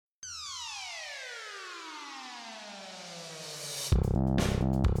Hello.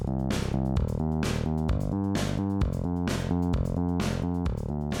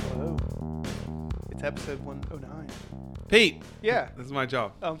 It's episode 109. Pete. Yeah. This is my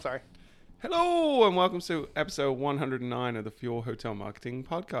job. Oh, I'm sorry. Hello and welcome to episode 109 of the Fuel Hotel Marketing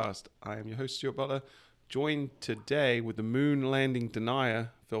Podcast. I am your host, Stuart Butler, joined today with the moon landing denier,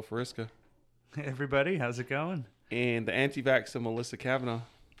 Phil Fariska. Hey everybody, how's it going? And the anti-vaxxer, Melissa Kavanaugh.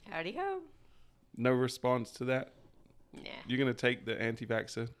 Howdy ho. No response to that? Nah. You're going to take the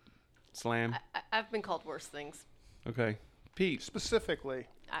anti-vaxxer slam? I've been called worse things. Okay. Pete. Specifically.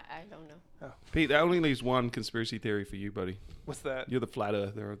 I don't know. Pete, that only leaves one conspiracy theory for you, buddy. What's that? You're the flat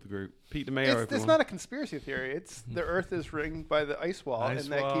earther of the group. Pete DeMayo, It's not a conspiracy theory. It's the Earth is ringed by the ice wall, and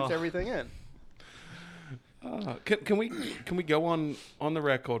that keeps everything in. Can we go on the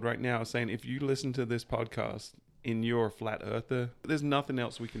record right now saying if you listen to this podcast and you're a flat earther, there's nothing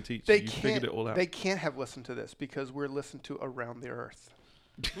else we can teach you. You figured it all out. They can't have listened to this because we're listened to around the Earth.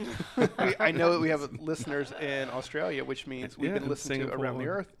 I know that we have listeners in Australia, which means we've been listened to around the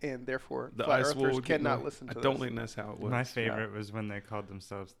Earth, and therefore the flat ice earthers wall cannot listen to this. I don't think that's how it works. My favorite was when they called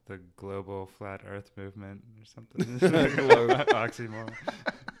themselves the Global Flat Earth Movement or something. Oxymoron.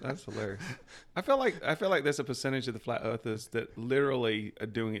 That's hilarious. I feel like there's a percentage of the flat earthers that literally are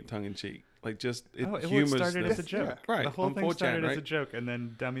doing it tongue in cheek. Like just It humors started as a joke. Yeah. Right. The whole thing started right? as a joke, and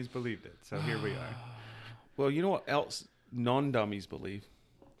then dummies believed it. So here we are. Well, you know what else non-dummies believe?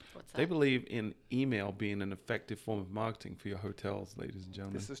 What's that? They believe in email being an effective form of marketing for your hotels, ladies and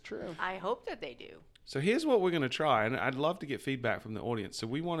gentlemen. This is true. I hope that they do. So here's what we're going to try, and I'd love to get feedback from the audience. So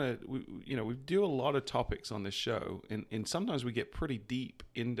we do a lot of topics on this show, and sometimes we get pretty deep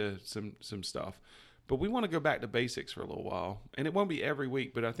into some stuff, but we want to go back to basics for a little while. And it won't be every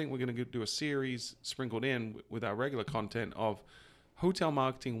week, but I think we're going to do a series sprinkled in with our regular content of Hotel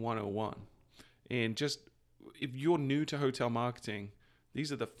Marketing 101. And just if you're new to hotel marketing,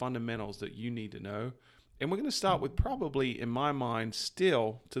 these are the fundamentals that you need to know. And we're going to start with probably, in my mind,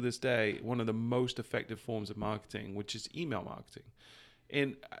 still to this day, one of the most effective forms of marketing, which is email marketing.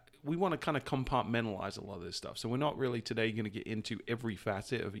 And we want to kind of compartmentalize a lot of this stuff. So we're not really today going to get into every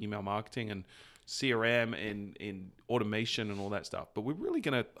facet of email marketing and CRM and automation and all that stuff. But we're really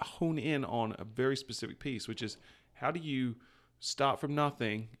going to hone in on a very specific piece, which is how do you start from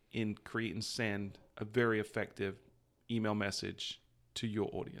nothing and create and send a very effective email message to your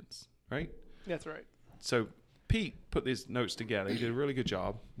audience, right? That's right. So Pete put these notes together. He did a really good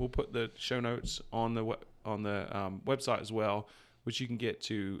job. We'll put the show notes on the website as well, which you can get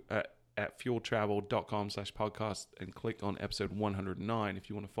to at fueltravel.com/podcast and click on episode 109 if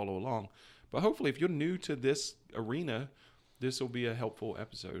you want to follow along. But hopefully, if you're new to this arena, this will be a helpful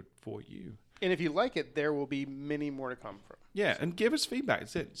episode for you. And if you like it, there will be many more to come from. Yeah, and give us feedback.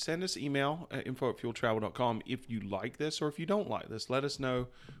 Send us email at info@fueltravel.com if you like this or if you don't like this. Let us know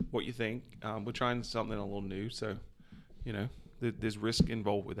what you think. We're trying something a little new, so, there's risk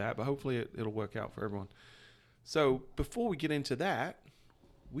involved with that, but hopefully it'll work out for everyone. So before we get into that,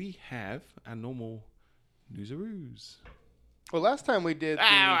 we have our normal news-a-roos. Well, last time we did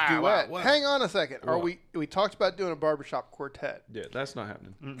the duet. what? Hang on a second. What? We talked about doing a barbershop quartet. Yeah, that's not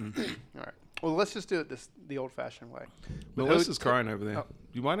happening. All right. Well, let's just do it the old-fashioned way. Melissa's crying over there.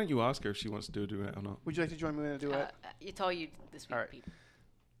 Why don't you ask her if she wants to do a duet or not? Would you like to join me in a duet? It's all you this week, All right. Pete.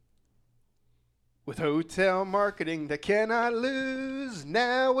 With hotel marketing that cannot lose,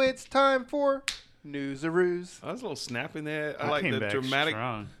 now it's time for news-a-roos. Oh, there's a little snap in there. I I like came the back dramatic.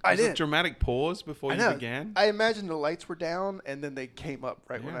 strong. I There's did. a dramatic pause before I you know. began. I imagined the lights were down, and then they came up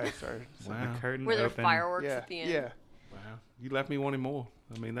right when Yeah. I started. So, Wow. The curtain Were there open. fireworks Yeah. at the end? Yeah. Wow. You left me wanting more.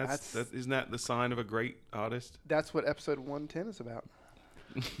 I mean, isn't that the sign of a great artist? That's what episode 110 is about.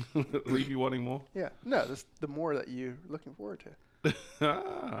 Leave you wanting more? Yeah. No, this the more that you're looking forward to.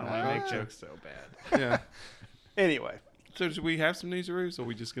 I make jokes so bad. Yeah. Anyway. So should we have some news-a-roos, or are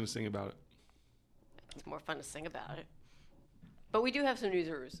we just going to sing about it? It's more fun to sing about it. But we do have some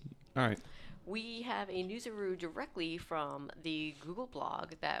news-a-roos. All right. We have a news-a-roo directly from the Google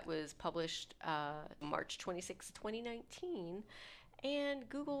blog that was published March 26, 2019. And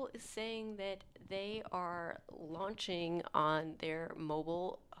Google is saying that they are launching on their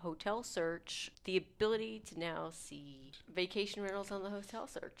mobile hotel search the ability to now see vacation rentals on the hotel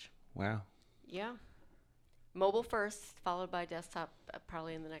search. Wow. Yeah. Mobile first, followed by desktop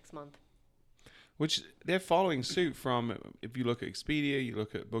probably in the next month. Which they're following suit from, if you look at Expedia, you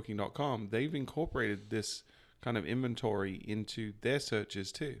look at Booking.com, they've incorporated this kind of inventory into their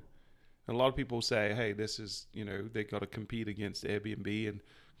searches too. And a lot of people say, hey, this is, they got to compete against Airbnb and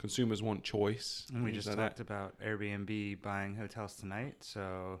consumers want choice. And we things just like talked about Airbnb buying hotels tonight,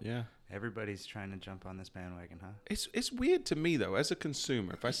 so yeah. everybody's trying to jump on this bandwagon, huh? It's weird to me though, as a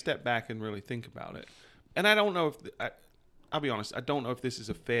consumer, if I step back and really think about it, and I don't know if I'll be honest, I don't know if this is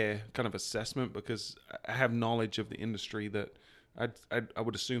a fair kind of assessment because I have knowledge of the industry that I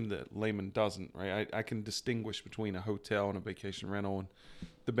would assume that layman doesn't, right? I can distinguish between a hotel and a vacation rental and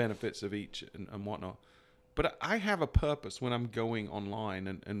the benefits of each and whatnot. But I have a purpose when I'm going online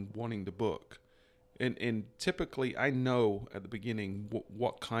and wanting to book. And typically I know at the beginning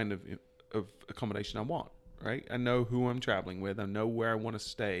what kind of accommodation I want, right? I know who I'm traveling with. I know where I want to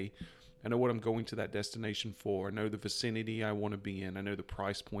stay. I know what I'm going to that destination for. I know the vicinity I want to be in. I know the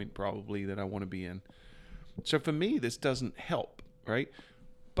price point probably that I want to be in. So for me, this doesn't help, right?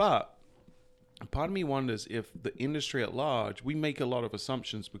 But part of me wonders if the industry at large, we make a lot of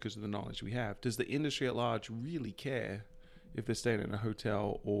assumptions because of the knowledge we have. Does the industry at large really care if they're staying in a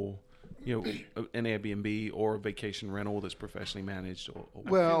hotel or, an Airbnb or a vacation rental that's professionally managed?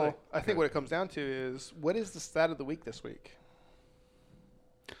 Well, I think what it comes down to is, what is the stat of the week this week?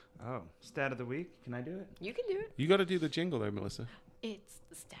 Oh, stat of the week? Can I do it? You can do it. You got to do the jingle though, Melissa. It's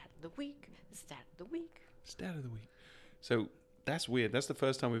the stat of the week. The stat of the week. Stat of the week. So that's weird. That's the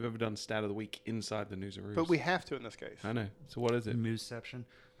first time we've ever done stat of the week inside the News and Roost. But we have to in this case. I know. So what is it? Newsception.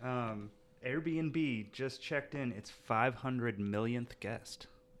 Airbnb just checked in its 500 millionth guest.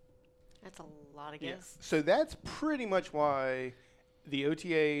 That's a lot of guests. So that's pretty much why the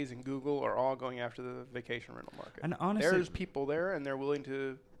OTAs and Google are all going after the vacation rental market. And honestly, there's people there and they're willing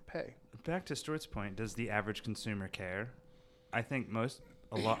to pay. Back to Stuart's point, does the average consumer care? I think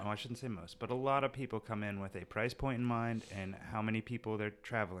I shouldn't say most, but a lot of people come in with a price point in mind and how many people they're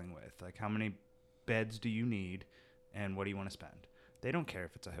traveling with. Like, how many beds do you need and what do you want to spend? They don't care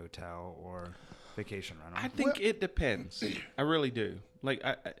if it's a hotel or vacation rental. I think it depends. I really do.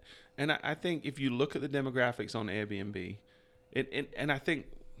 I think if you look at the demographics on Airbnb, and I think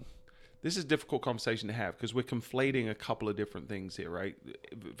this is a difficult conversation to have because we're conflating a couple of different things here, right?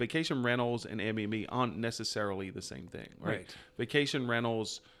 Vacation rentals and Airbnb aren't necessarily the same thing, right? Vacation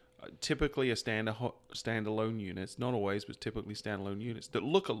rentals typically are standalone units, not always, but typically standalone units that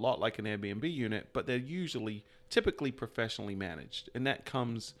look a lot like an Airbnb unit, but they're typically professionally managed, and that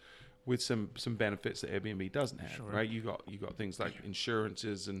comes with some benefits that Airbnb doesn't have, right? You got things like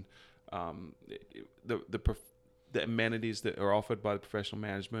insurances and the amenities that are offered by the professional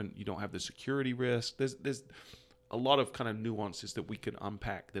management. You don't have the security risk. There's a lot of kind of nuances that we could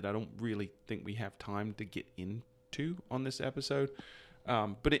unpack that I don't really think we have time to get into on this episode.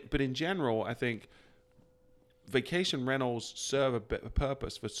 But in general, I think vacation rentals serve a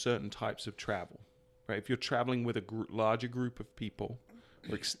purpose for certain types of travel, right? If you're traveling with a larger group of people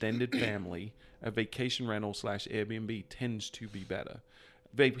or extended family, a vacation rental / Airbnb tends to be better.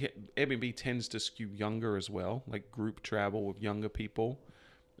 Airbnb tends to skew younger as well, like group travel with younger people.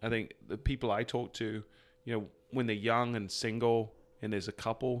 I think the people I talk to, when they're young and single and there's a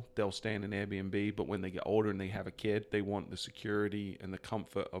couple, they'll stay in an Airbnb. But when they get older and they have a kid, they want the security and the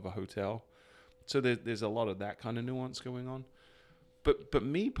comfort of a hotel. So there's a lot of that kind of nuance going on. But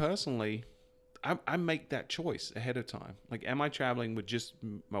me personally, I make that choice ahead of time. Like, am I traveling with just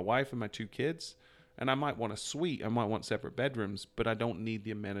my wife and my 2 kids? And I might want a suite. I might want separate bedrooms, but I don't need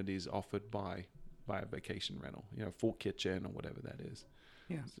the amenities offered by a vacation rental, full kitchen or whatever that is.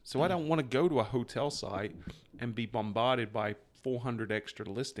 Yeah. So I don't want to go to a hotel site and be bombarded by 400 extra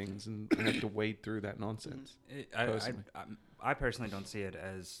listings and have to wade through that nonsense. I personally don't see it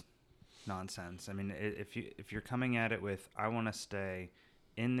as nonsense. I mean, if you're coming at it with, I want to stay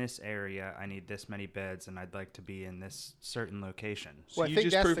in this area, I need this many beds, and I'd like to be in this certain location. So you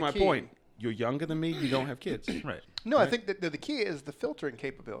just proved my point. You're younger than me. You don't have kids. Right. No, right? I think that the key is the filtering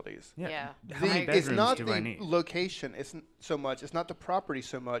capabilities. Yeah. How many bedrooms it's not do the I need? location. It's so much. It's not the property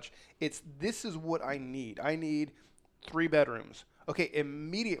so much. It's this is what I need. I need 3 bedrooms. Okay,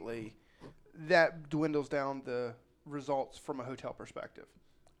 immediately that dwindles down the results from a hotel perspective.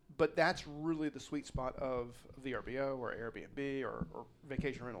 But that's really the sweet spot of VRBO or Airbnb or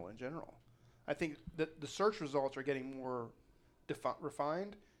vacation rental in general. I think that the search results are getting more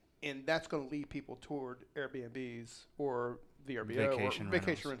refined, and that's going to lead people toward Airbnbs or VRBO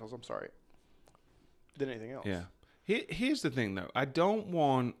vacation rentals. I'm sorry, than anything else. Yeah. Here's the thing, though. I don't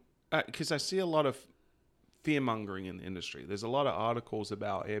want because I see a lot of fear mongering in the industry. There's a lot of articles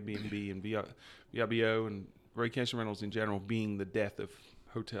about Airbnb and VRBO and vacation rentals in general being the death of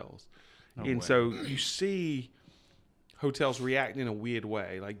hotels. So you see hotels react in a weird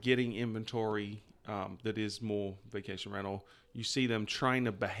way, like getting inventory that is more vacation rental. You see them trying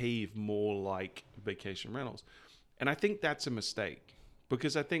to behave more like vacation rentals. And I think that's a mistake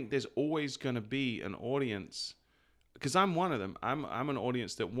because I think there's always going to be an audience, because I'm one of them. I'm an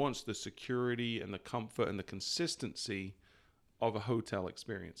audience that wants the security and the comfort and the consistency of a hotel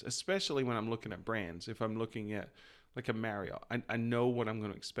experience, especially when I'm looking at brands. If I'm looking at like a Marriott, I know what I'm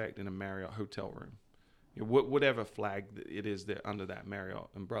going to expect in a Marriott hotel room, whatever flag it is that under that Marriott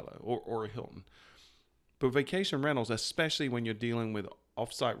umbrella, or a Hilton. But vacation rentals, especially when you're dealing with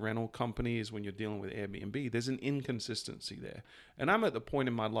offsite rental companies, when you're dealing with Airbnb, there's an inconsistency there. And I'm at the point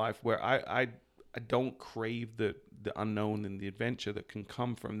in my life where I don't crave the unknown and the adventure that can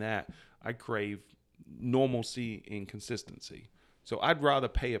come from that. I crave normalcy and consistency. So I'd rather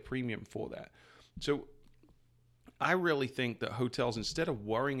pay a premium for that. So I really think that hotels, instead of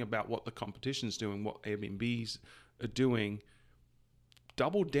worrying about what the competition's doing, what Airbnbs are doing,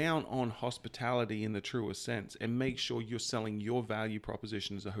 double down on hospitality in the truest sense and make sure you're selling your value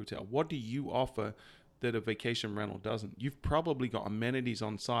proposition as a hotel. What do you offer that a vacation rental doesn't? You've probably got amenities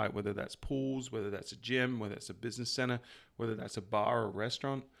on site, whether that's pools, whether that's a gym, whether it's a business center, whether that's a bar or a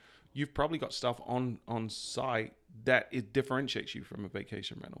restaurant. You've probably got stuff on site that it differentiates you from a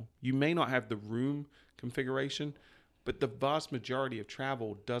vacation rental. You may not have the room configuration, but the vast majority of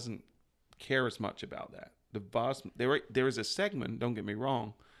travel doesn't care as much about that. There is a segment, don't get me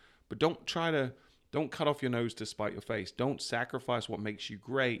wrong, but don't cut off your nose to spite your face. Don't sacrifice what makes you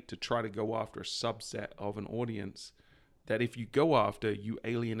great to try to go after a subset of an audience that if you go after, you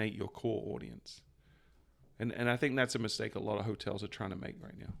alienate your core audience. And I think that's a mistake a lot of hotels are trying to make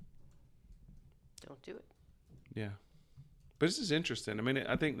right now. Don't do it. Yeah. But this is interesting. I mean,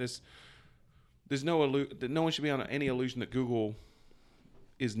 I think there's no one should be under any illusion that Google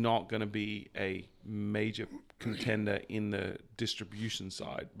is not going to be a major contender in the distribution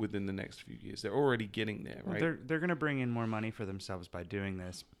side within the next few years. They're already getting there, right? Well, they're going to bring in more money for themselves by doing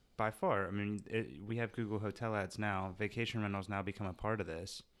this, by far. I mean, we have Google Hotel Ads now. Vacation rentals now become a part of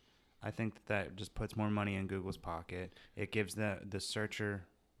this. I think that just puts more money in Google's pocket. It gives the searcher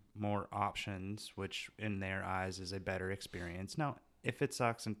more options, which in their eyes is a better experience. Now, if it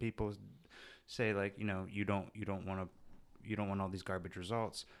sucks and people say like, you don't want all these garbage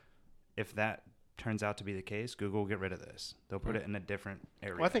results, if that turns out to be the case, Google will get rid of this. They'll put it in a different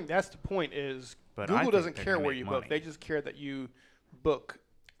area. Well, I think that's the point is But Google I think doesn't they're care gonna where make you money. book. They just care that you book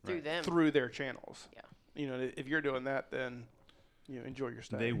Through them. through their channels. Yeah. If you're doing that, then enjoy your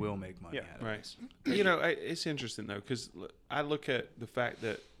stay. They will make money Yeah. out of Right. this. It's interesting though, because I look at the fact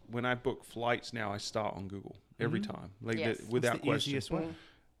that when I book flights now, I start on Google every time, Yes. without It's the question. easiest way.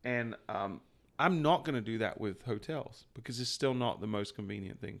 And I'm not going to do that with hotels because it's still not the most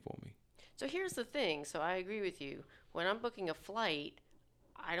convenient thing for me. So here's the thing. So I agree with you. When I'm booking a flight,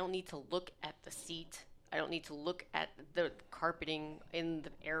 I don't need to look at the seat. I don't need to look at the carpeting in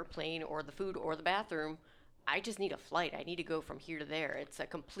the airplane or the food or the bathroom. I just need a flight. I need to go from here to there. It's a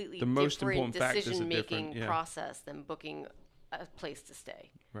completely The most different important factors are decision-making different, yeah. process than booking a place to stay.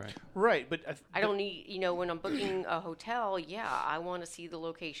 Right. Right, but I don't need, when I'm booking a hotel, I want to see the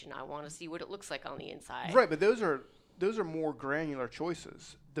location. I want to see what it looks like on the inside. Right, but those are more granular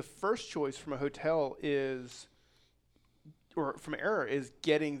choices. The first choice from a hotel is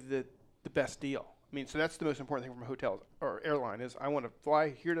getting the best deal. I mean, so that's the most important thing from a hotel or airline is I want to fly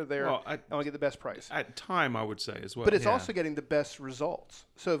here to there. Well, I want to get the best price. At time, I would say as well. But it's Yeah. also getting the best results.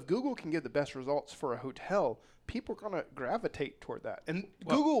 So if Google can give the best results for a hotel, people are going to gravitate toward that. And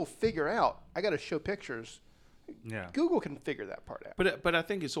Google will figure out, I got to show pictures. Yeah. Google can figure that part out. But I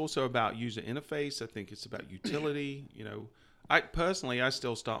think it's also about user interface. I think it's about utility. I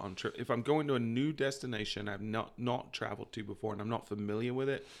still start on trip. If I'm going to a new destination I've not traveled to before and I'm not familiar with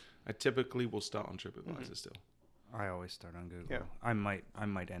it, I typically will start on TripAdvisor still. I always start on Google. Yeah. I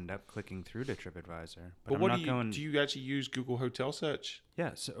might end up clicking through to TripAdvisor, But I'm what not do you going. do? You actually use Google Hotel Search,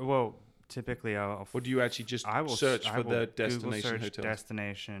 Yeah. So, well, typically I'll. or do you actually just I will search I for will the Google destination search hotels?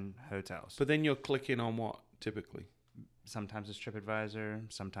 Destination hotels. But then you're clicking on what typically? Sometimes it's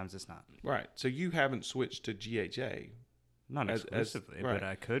TripAdvisor. Sometimes it's not. Right. So you haven't switched to GHA. Not As- exclusively, right. but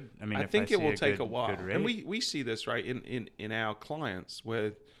I could. I mean, I if think I it see will take good, a while, good and rate- we see this right in our clients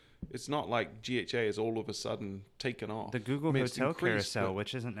where it's not like GHA is all of a sudden taken off. the Google I mean, it's Hotel increased, Carousel, but-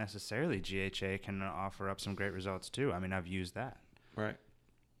 which isn't necessarily GHA, can offer up some great results too. I mean, I've used that. Right.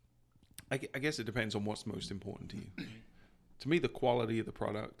 I guess it depends on what's most important to you. To me, the quality of the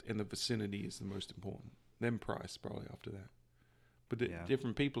product and the vicinity is the most important. Then price probably after that. But Yeah.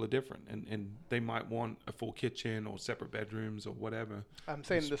 different people are different, and they might want a full kitchen or separate bedrooms or whatever. I'm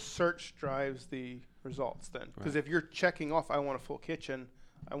saying the search drives the results then. Because Right. if you're checking off, I want a full kitchen,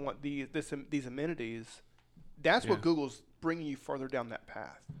 I want these amenities, that's what Yeah. Google's bringing you further down that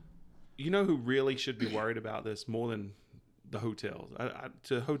path. You know who really should be worried about this more than the hotels.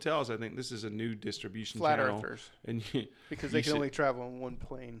 To hotels, I think this is a new distribution Flat channel. earthers, And because you they can should- only travel on one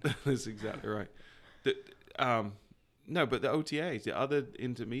plane. That's exactly right. No, but the OTAs, the other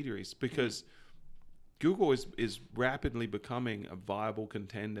intermediaries, because Google is rapidly becoming a viable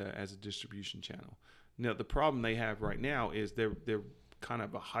contender as a distribution channel. Now, the problem they have right now is they're kind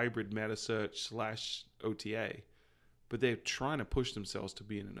of a hybrid meta search / OTA, but they're trying to push themselves to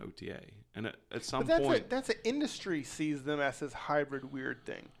being an OTA. And at some But point, that's an industry sees them as this hybrid weird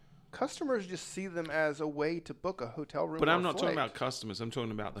thing. Customers just see them as a way to book a hotel room. but or I'm a not talking flight. about customers. I'm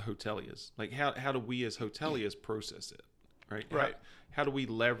talking about the hoteliers. Like how do we as hoteliers process it, right? Right. How do we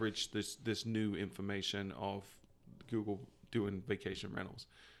leverage this new information of Google doing vacation rentals?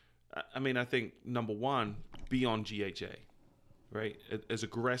 I mean, I think number one, be on GHA, right? As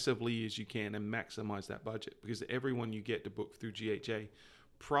aggressively as you can and maximize that budget, because everyone you get to book through GHA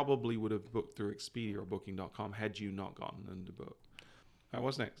probably would have booked through Expedia or Booking.com had you not gotten them to book. All right,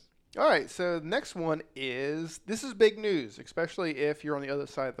 what's next? All right, so the next one is, this is big news, especially if you're on the other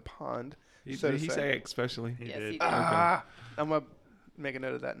side of the pond. So to Did he say especially? He Yes, did. he did. I'm going to make a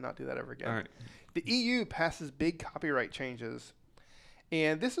note of that and not do that ever again. All right. The EU passes big copyright changes,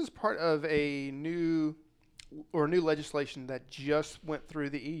 and this is part of a new legislation that just went through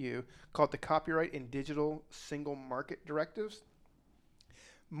the EU called the Copyright and Digital Single Market Directives.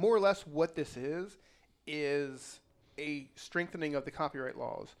 More or less what this is a strengthening of the copyright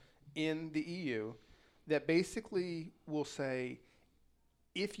laws in the EU that basically will say,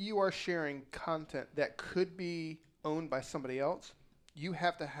 if you are sharing content that could be owned by somebody else, you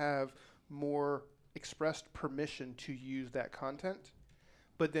have to have more expressed permission to use that content.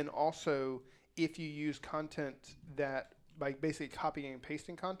 But then also, if you use content that, by basically copying and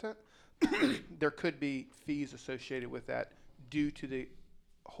pasting content, there could be fees associated with that due to the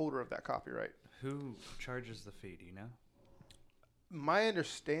holder of that copyright. Who charges the fee? Do you know? My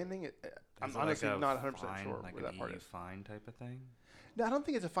understanding, I'm Is it honestly like a not 100% fine, sure like where an that part EU is. fine type of thing. No, I don't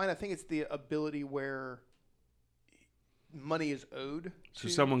think it's a fine. I think it's the ability where money is owed. So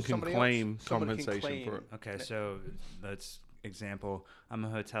to someone can somebody claim else. Someone can compensation for it. Okay, so let's example. I'm a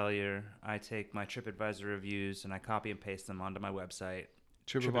hotelier. I take my TripAdvisor reviews and I copy and paste them onto my website.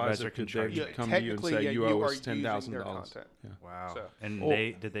 TripAdvisor can could charge then you. come to you and Technically, say yeah, you you owe are us using $10,000. their content. Yeah. Wow. So- And Or-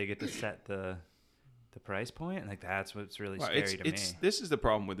 did they get to set the price point? Like that's what's really Well, scary to me. This is the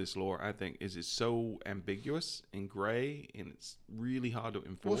problem with this law, I think, is it's so ambiguous and gray, and it's really hard to Well,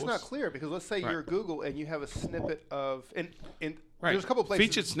 enforce. it's not clear because let's say Right. you're Google and you have a snippet of and Right. there's a couple places.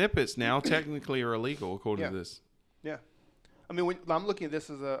 Featured snippets now technically are illegal according to Yeah. this. Yeah, I mean when I'm looking at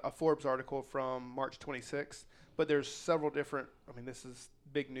this as a Forbes article from March 26th, but there's several different. I mean this is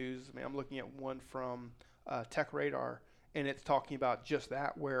big news. I mean I'm looking at one from Tech Radar, and it's talking about just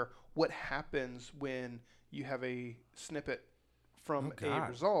that, where what happens when you have a snippet from Oh, a God.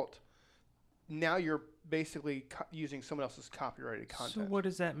 result. Now you're basically using someone else's copyrighted So content. what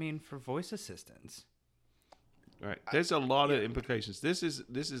does that mean for voice assistants? Right. There's a lot of implications. This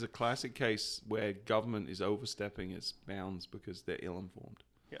is a classic case where government is overstepping its bounds because they're ill-informed.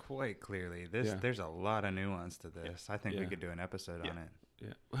 Yeah. Quite clearly, Yeah. there's a lot of nuance to this. I think we Yeah. could do an episode on it.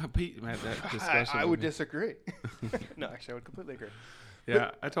 Yeah. Well, Pete, man, that discussion. I with would me. disagree. No, actually, I would completely agree.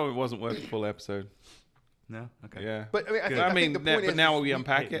 Yeah, I told him it wasn't worth a full episode. No, okay. Yeah. But I mean, I mean, think the but point is now is we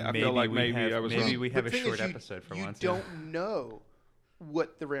unpack it. I feel like maybe I was maybe wrong. we have the a thing short is episode for you once. don't know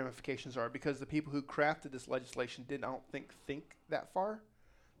what the ramifications are because the people who crafted this legislation did not think that far.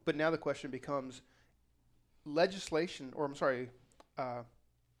 But now the question becomes legislation, or I'm sorry,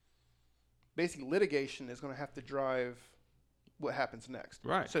 basically litigation is going to have to drive what happens next.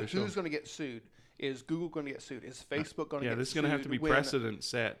 Right, So for sure. who's going to get sued? Is Google going to get sued? Is Facebook going to Yeah, get this is sued? going to have to be when- precedent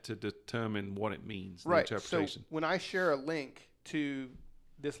set to determine what it means, the Right. So interpretation. when I share a link to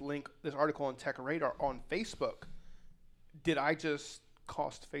this article on Tech Radar on Facebook, did I just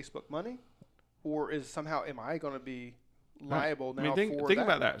cost Facebook money, or am I going to be liable now think for that?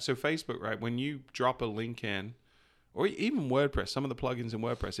 about that. So Facebook, right? When you drop a link in, or even WordPress, some of the plugins in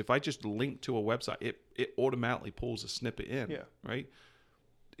WordPress, if I just link to a website, it automatically pulls a snippet in. Yeah. Right.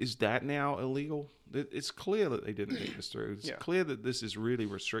 Is that now illegal? It's clear that they didn't think this through. It's Yeah. clear that this is really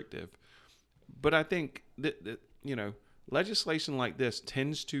restrictive. But I think that legislation like this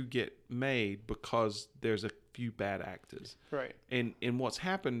tends to get made because there's a few bad actors. Right. And what's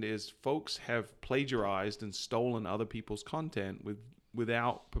happened is folks have plagiarized and stolen other people's content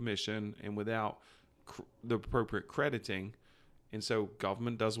without permission and without the appropriate crediting. And so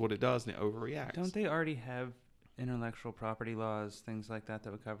government does what it does and it overreacts. Don't they already have intellectual property laws, things like that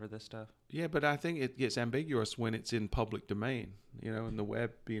would cover this stuff? Yeah, but I think it gets ambiguous when it's in public domain, and the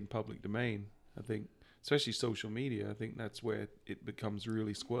web being public domain. I think especially social media. I think that's where it becomes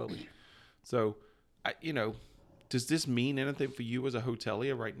really squirrely. So, does this mean anything for you as a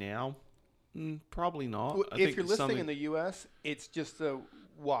hotelier right now? Probably not. Well, I if think you're it's listing something- in the U.S., it's just to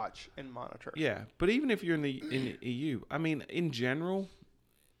watch and monitor. Yeah, but even if you're in the EU, I mean, in general,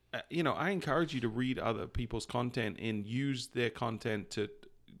 I encourage you to read other people's content and use their content to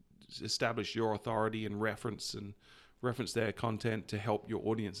establish your authority and reference their content to help your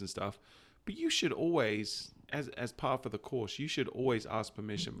audience and stuff. But you should always, as part of the course, you should always ask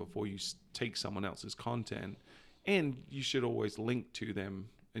permission before you take someone else's content, and you should always link to them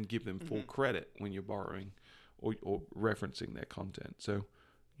and give them full credit when you're borrowing or referencing their content. So,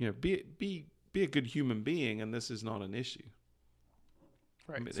 be a good human being, and this is not an issue.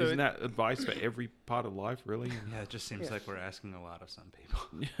 Right. I mean, So isn't that advice for every part of life, really? Yeah, it just seems like we're asking a lot of some people.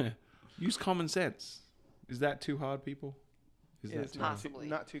 Yeah. Use common sense. Is that too hard, people? Is that it's too not hard? Possibly.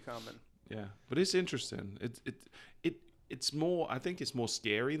 not too common. Yeah, but it's interesting. It's more. I think it's more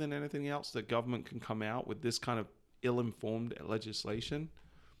scary than anything else that government can come out with this kind of ill-informed legislation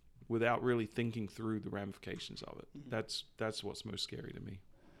without really thinking through the ramifications of it. That's what's most scary to me.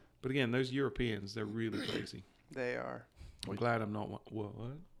 But again, those Europeans, they're really crazy. They are. I'm glad I'm not one.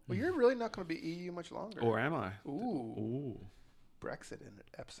 What? Well, you're really not going to be EU much longer. Or am I? Ooh, Ooh. Brexit in an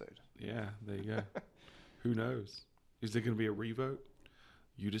episode. Yeah, there you go. Who knows? Is there going to be a revote?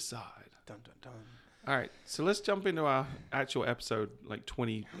 You decide. Dun dun dun. All right, so let's jump into our actual episode, like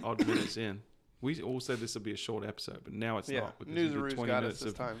 20 odd minutes in. We all said this would be a short episode, but now it's Yeah, not. Because we did Newsaroos 20 got us minutes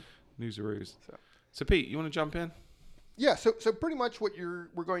this of time. Newsaroos. So. So, Pete, you want to jump in? Yeah, so pretty much what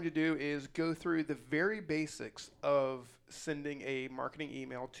we're going to do is go through the very basics of sending a marketing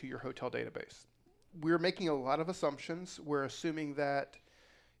email to your hotel database. We're making a lot of assumptions. We're assuming that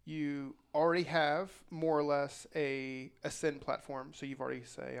you already have more or less a send platform. So you've already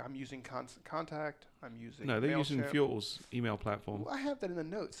say, I'm using Constant Contact, I'm using No, they're using MailChimp. Fuel's email platform. Well, I have that in the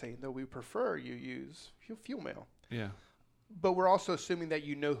notes saying, though, we prefer you use Fuel Mail. Yeah. But we're also assuming that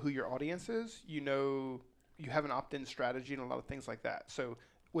you know who your audience is. You know, you have an opt-in strategy and a lot of things like that. So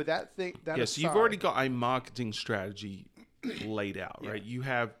with that thing, Yes, you've already got a marketing strategy laid out, right?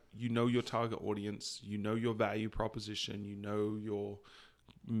 Yeah. You know your target audience, you know your value proposition, you know your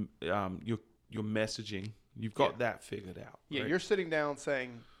messaging. You've got that figured out. Yeah, right? you're sitting down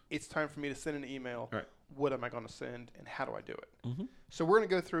saying, it's time for me to send an email. Right. What am I going to send and how do I do it? Mhm. So we're going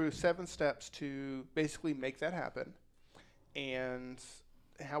to go through 7 steps to basically make that happen and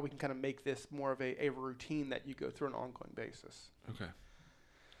how we can kind of make this more of a routine that you go through on an ongoing basis. Okay.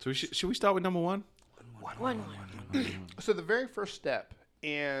 So should we start with number 1? One. So the very first step,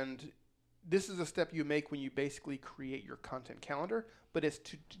 and this is a step you make when you basically create your content calendar, but it's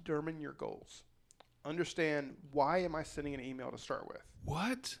to determine your goals. Understand, why am I sending an email to start with?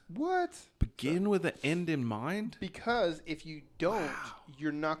 What? What? Begin with the end in mind? Because if you don't,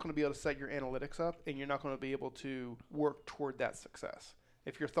 you're not going to be able to set your analytics up and you're not going to be able to work toward that success.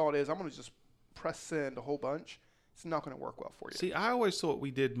 If your thought is, I'm going to just press send a whole bunch, it's not going to work well for you. See, I always thought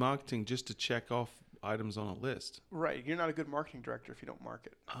we did marketing just to check off items on a list. Right. You're not a good marketing director if you don't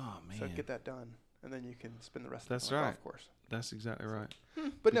market. Oh, man. So get that done. And then you can spend the rest That's of the time on right. the golf course. That's exactly right.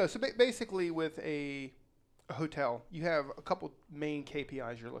 But no, so basically with a hotel, you have a couple main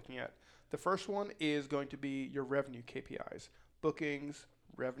KPIs you're looking at. The first one is going to be your revenue KPIs. Bookings,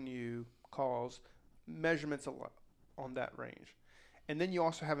 revenue, calls, measurements on that range. And then you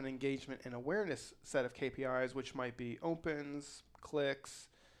also have an engagement and awareness set of KPIs, which might be opens, clicks,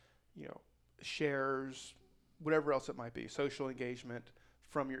 shares, whatever else it might be, social engagement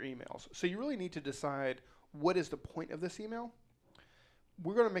from your emails. So you really need to decide, what is the point of this email?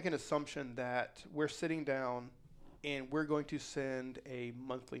 We're going to make an assumption that we're sitting down and we're going to send a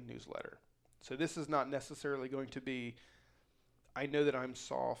monthly newsletter. So this is not necessarily going to be, I know that I'm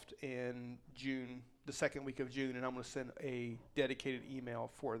soft in June, the second week of June, and I'm going to send a dedicated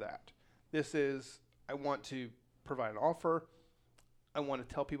email for that. This is, I want to provide an offer. I want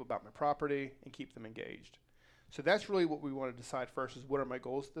to tell people about my property and keep them engaged. So that's really what we want to decide first, is what are my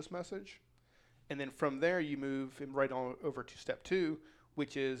goals with this message? And then from there, you move and right on over to step 2,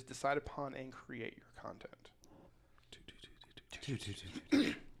 which is decide upon and create your content.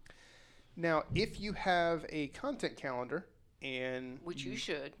 Now, if you have a content calendar, and Which you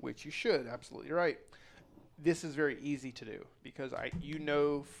should. which you should, absolutely right. This is very easy to do because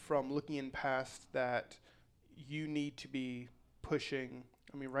from looking in past that you need to be pushing.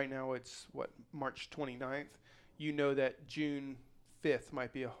 I mean, right now it's March 29th. You know that June 5th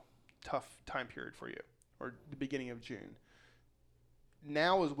might be a tough time period for you, or the beginning of June.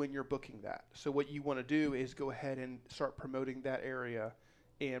 Now is when you're booking that. So what you want to do is go ahead and start promoting that area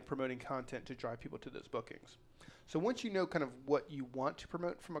and promoting content to drive people to those bookings. So once you know kind of what you want to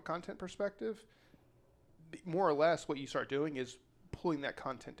promote from a content perspective, more or less what you start doing is pulling that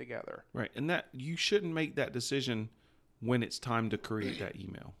content together. Right. And that you shouldn't make that decision when it's time to create that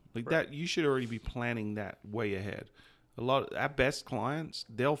email. Like that, you should already be planning that way ahead. A lot of our best clients,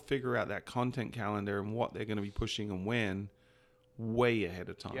 they'll figure out that content calendar and what they're going to be pushing and when way ahead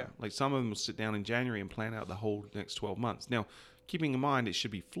of time. Yeah. Like some of them will sit down in January and plan out the whole next 12 months. Now, keeping in mind it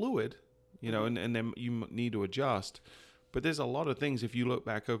should be fluid, you know, and then you need to adjust. But there's a lot of things, if you look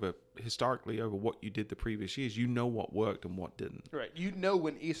back over historically over what you did the previous years, you know what worked and what didn't. Right. You know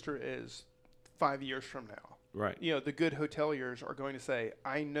when Easter is 5 years from now. Right. You know, the good hoteliers are going to say,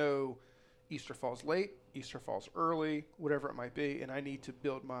 I know Easter falls late, Easter falls early, whatever it might be, and I need to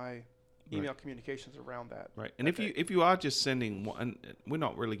build my email communications around that. Right. And if you are just sending one, we're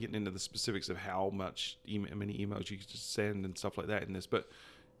not really getting into the specifics of how many emails you can just send and stuff like that in this, but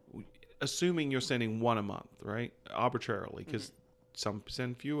assuming you're sending one a month, right? Arbitrarily, because some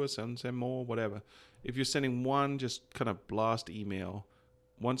send fewer, some send more, whatever. If you're sending one just kind of blast email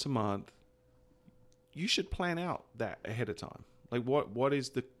once a month, you should plan out that ahead of time. Like what is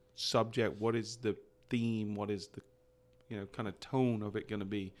the subject? What is the theme? What is the, you know, kind of tone of it going to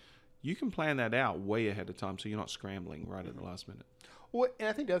be? You can plan that out way ahead of time so you're not scrambling right at the last minute. Well, and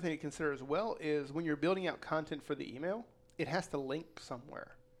I think the other thing to consider as well is when you're building out content for the email, it has to link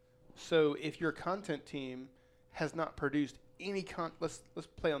somewhere. So if your content team has not produced any let's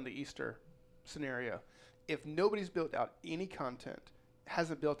play on the Easter scenario. If nobody's built out any content,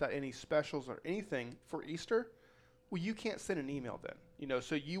 hasn't built out any specials or anything for Easter, well, you can't send an email then. You know,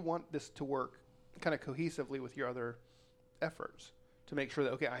 so you want this to work kind of cohesively with your other efforts to make sure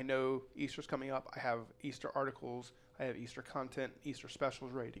that, okay, I know Easter's coming up. I have Easter articles. I have Easter content, Easter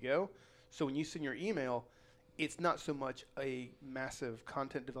specials ready to go. So when you send your email, it's not so much a massive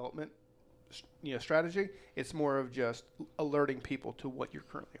content development, strategy. It's more of just alerting people to what you're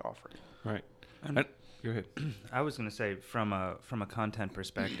currently offering. Right. Go ahead. I was going to say, from a content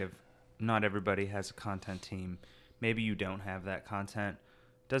perspective, not everybody has a content team. Maybe you don't have that content.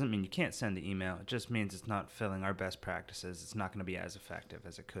 Doesn't mean you can't send the email. It just means it's not filling our best practices. It's not going to be as effective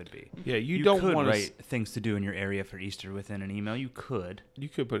as it could be. Yeah, you don't want to write things to do in your area for Easter within an email. You could. You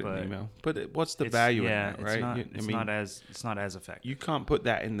could put it in an email, but what's the value in that, right? It's not as effective. You can't put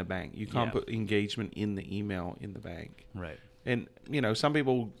that in the bank. You can't Yeah. put engagement in the email in the bank. Right. And some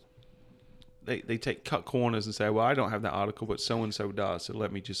people they cut corners and say, well, I don't have that article, but so and so does, so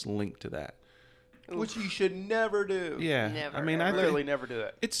let me just link to that. Which you should never do. Yeah, Never, I mean, ever. I Literally think never do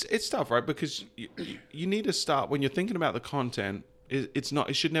that. it's tough, right? Because you need to start when you're thinking about the content. It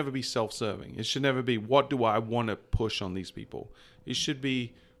should never be self-serving. It should never be, what do I want to push on these people? It should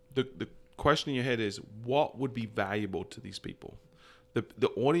be the question in your head is, what would be valuable to these people? The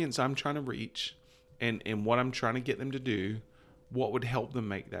audience I'm trying to reach, and what I'm trying to get them to do, what would help them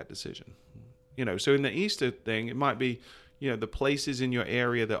make that decision? So in the Easter thing, it might be, the places in your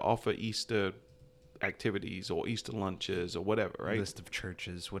area that offer Easter activities or Easter lunches or whatever, right? List of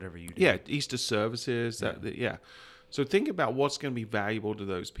churches, whatever you do. Yeah, Easter services. Yeah. So think about what's going to be valuable to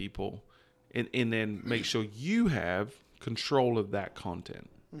those people, and then make sure you have control of that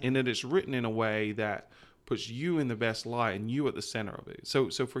content, and that it's written in a way that puts you in the best light and you at the center of it. So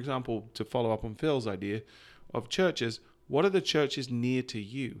for example, to follow up on Phil's idea of churches, what are the churches near to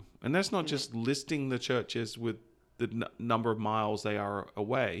you? And that's not just listing the churches with the number of miles they are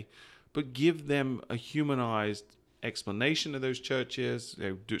away, but give them a humanized explanation of those churches,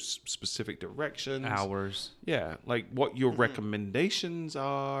 do specific directions. Hours. Yeah, like what your recommendations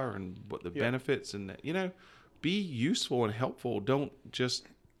are and what the benefits, and be useful and helpful. Don't just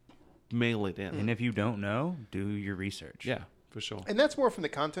mail it in. And if you don't know, do your research. Yeah, for sure. And that's more from the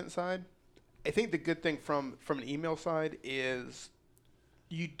content side. I think the good thing from an email side is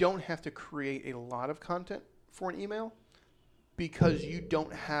you don't have to create a lot of content for an email, because you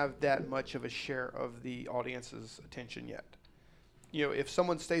don't have that much of a share of the audience's attention yet. If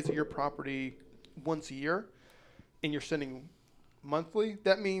someone stays at your property once a year and you're sending monthly,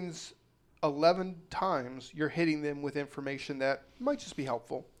 that means 11 times you're hitting them with information that might just be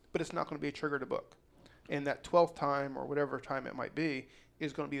helpful, but it's not going to be a trigger to book. And that 12th time or whatever time it might be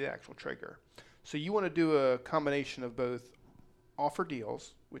is going to be the actual trigger. So you want to do a combination of both offer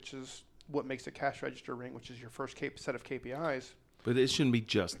deals, which is what makes a cash register ring, which is your first set of KPIs. But it shouldn't be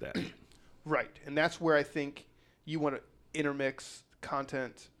just that. Right. And that's where I think you want to intermix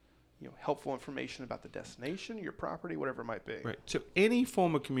content, helpful information about the destination, your property, whatever it might be. Right. So any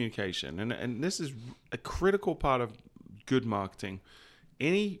form of communication, and this is a critical part of good marketing,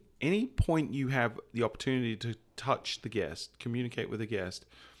 any any point you have the opportunity to touch the guest, communicate with the guest,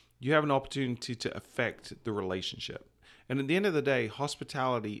 you have an opportunity to affect the relationship. And at the end of the day,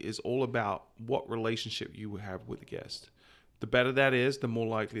 hospitality is all about what relationship you have with the guest. The better that is, the more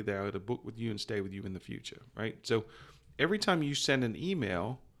likely they are to book with you and stay with you in the future, right? So every time you send an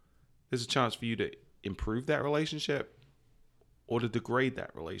email, there's a chance for you to improve that relationship or to degrade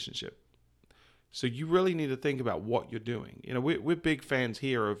that relationship. So you really need to think about what you're doing. You know, we're big fans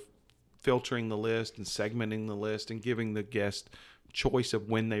here of filtering the list and segmenting the list and giving the guest choice of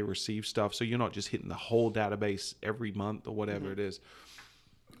when they receive stuff, so you're not just hitting the whole database every month or whatever it is.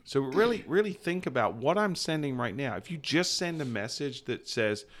 So really think about what I'm sending right now. If you just send a message that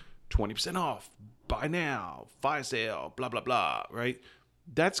says 20% off, buy now, fire sale, blah, blah, blah, right?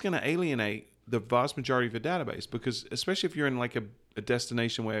 That's going to alienate the vast majority of your database, because especially if you're in like a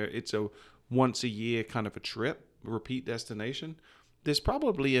destination where it's a once a year kind of a trip, repeat destination, there's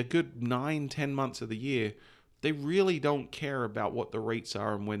probably a good 9-10 months of the year they really don't care about what the rates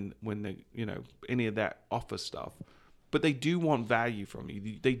are and when they, you know, any of that offer stuff. But they do want value from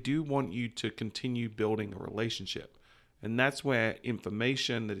you. They do want you to continue building a relationship. And that's where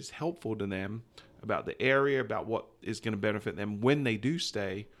information that is helpful to them about the area, about what is going to benefit them when they do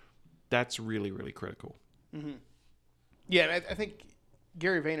stay, that's really, really critical. Mm-hmm. Yeah, and I think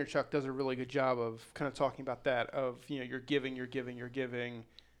Gary Vaynerchuk does a really good job of kind of talking about that, of, you know, you're giving,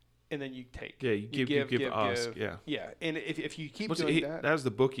 and then you take. Yeah, you give, ask. give. Yeah. Yeah, and if you keep doing that. That was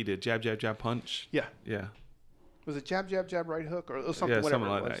the book he did, jab, jab, jab, punch. Yeah. Yeah. Was it jab, jab, jab, right hook, or something? Yeah, whatever something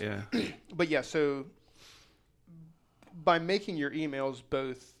it like was. that. Yeah. But yeah, so by making your emails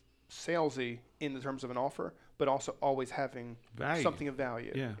both salesy in the terms of an offer, but also always having value. Something of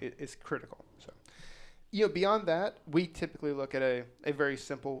value, yeah, is critical. So, you know, beyond that, we typically look at a very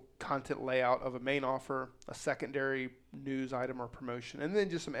simple content layout of a main offer, a secondary news item or promotion, and then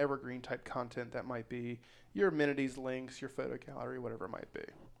just some evergreen type content that might be your amenities, links, your photo gallery, whatever it might be.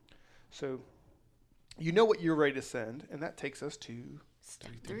 So, you know what you're ready to send, and that takes us to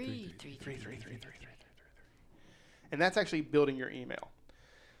Step three. And that's actually building your email.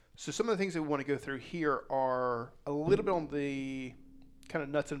 So some of the things that we want to go through here are a little bit on the kind of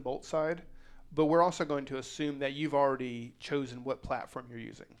nuts and bolts side, but we're also going to assume that you've already chosen what platform you're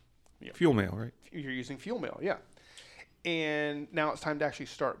using. Yeah. FuelMail, right? You're using FuelMail, yeah. And now it's time to actually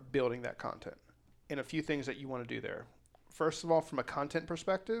start building that content. And a few things that you want to do there. First of all, from a content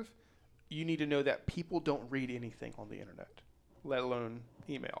perspective, you need to know that people don't read anything on the internet, let alone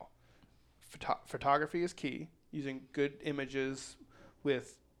email. Photography is key. Using good images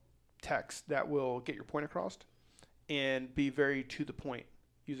with text that will get your point across, and be very to the point,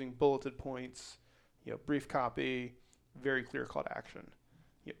 using bulleted points, you know, brief copy, very clear call to action.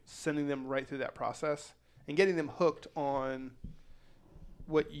 You know, sending them right through that process and getting them hooked on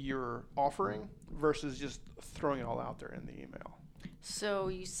what you're offering versus just throwing it all out there in the email. So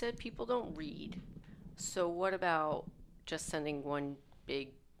you said people don't read. So what about just sending one big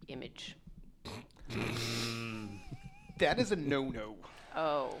image? That is a no-no.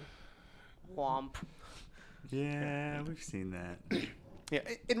 Oh, womp. Yeah, we've seen that. Yeah,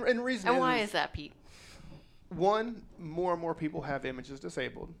 and reason And why is that, Pete? One, more and more people have images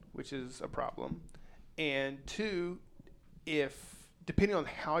disabled, which is a problem. And two, if depending on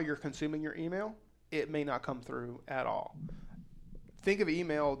how you're consuming your email, it may not come through at all. Think of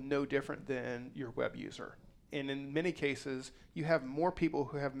email no different than your web user. And in many cases, you have more people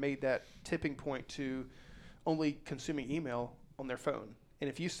who have made that tipping point to only consuming email on their phone. And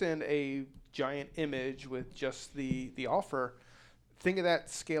if you send a giant image with just the offer, think of that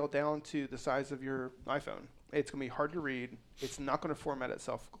scaled down to the size of your iPhone. It's going to be hard to read. It's not going to format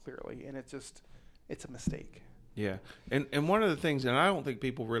itself clearly. And it's a mistake. Yeah. And one of the things, and I don't think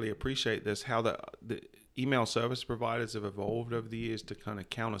people really appreciate this, how the email service providers have evolved over the years to kind of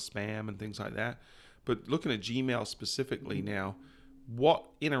counter spam and things like that. But looking at Gmail specifically now, what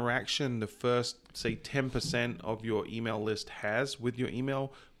interaction the first, say, 10% of your email list has with your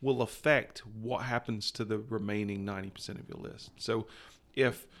email will affect what happens to the remaining 90% of your list. So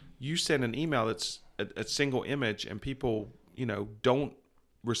if you send an email that's a single image and people, you know, don't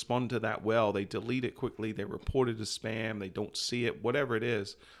respond to that well, they delete it quickly, they report it as spam, they don't see it, whatever it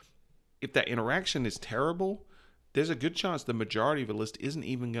is, if that interaction is terrible, there's a good chance the majority of a list isn't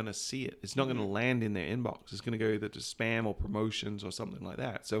even going to see it. It's not going to land in their inbox. It's going to go either to spam or promotions or something like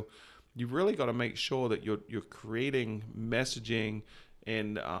that. So you've really got to make sure that you're creating messaging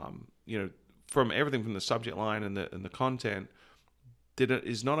and you know, from everything from the subject line and the content that it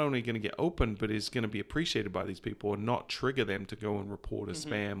is not only going to get opened, but is going to be appreciated by these people and not trigger them to go and report as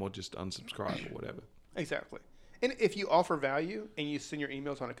spam or just unsubscribe or whatever. Exactly. And if you offer value and you send your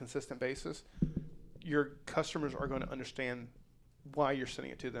emails on a consistent basis, your customers are going to understand why you're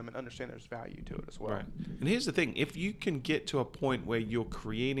sending it to them and understand there's value to it as well. Right. And here's the thing. If you can get to a point where you're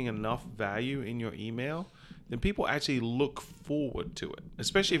creating enough value in your email, then people actually look forward to it,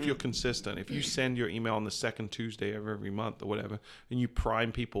 especially if you're consistent. If you send your email on the second Tuesday of every month or whatever, and you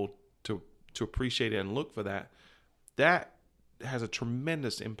prime people to appreciate it and look for that, that has a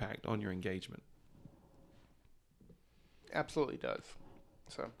tremendous impact on your engagement. Absolutely does.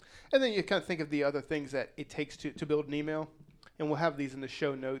 So, and then you kind of think of the other things that it takes to build an email, and we'll have these in the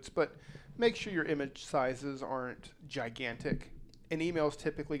show notes, but make sure your image sizes aren't gigantic. An email is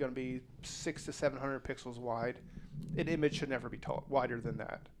typically going to be 600 to 700 pixels wide. An image should never be wider than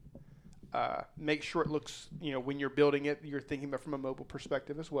that. Make sure it looks, when you're building it, you're thinking about from a mobile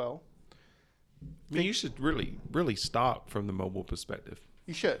perspective as well. I mean, you should really start from the mobile perspective.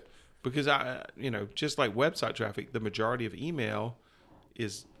 You should. Because, just like website traffic, the majority of email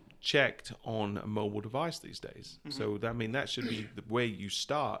is checked on a mobile device these days. Mm-hmm. So, that should be the way you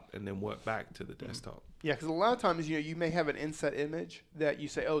start and then work back to the desktop. Yeah, because a lot of times, you may have an inset image that you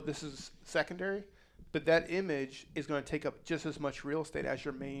say, oh, this is secondary, but that image is going to take up just as much real estate as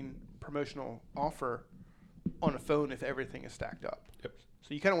your main promotional offer on a phone if everything is stacked up. Yep.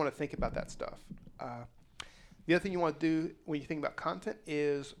 So you kind of want to think about that stuff. The other thing you want to do when you think about content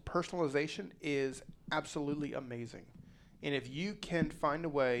is personalization is absolutely amazing. And if you can find a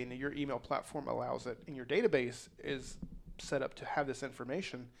way, and your email platform allows it, and your database is set up to have this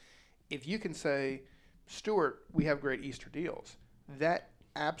information, if you can say, Stuart, we have great Easter deals, that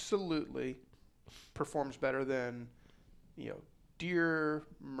absolutely performs better than, dear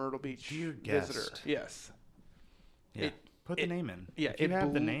Myrtle Beach Dear visitor. guest. Yes. Yeah. Put the name in. Yeah, If you it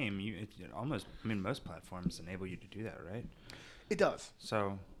have the name, most platforms enable you to do that, right? It does.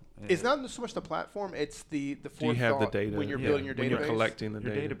 So It's not so much the platform; it's the Do you forethought have the data? when you're building your when database. you're collecting the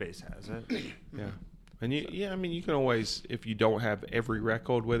your data. database has it. Yeah. And you can always, if you don't have every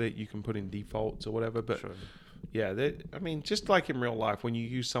record with it, you can put in defaults or whatever. But Sure. yeah, just like in real life, when you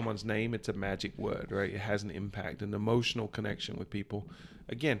use someone's name, it's a magic word, right? It has an impact, an emotional connection with people.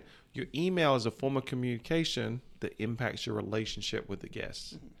 Again, your email is a form of communication that impacts your relationship with the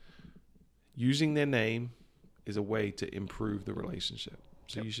guests. Mm-hmm. Using their name is a way to improve the relationship.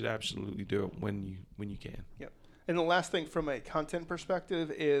 So you should absolutely do it when you can. Yep. And the last thing from a content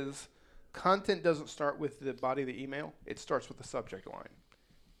perspective is content doesn't start with the body of the email. It starts with the subject line.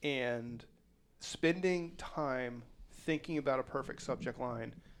 And spending time thinking about a perfect subject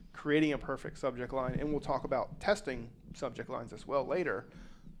line, creating a perfect subject line, and we'll talk about testing subject lines as well later,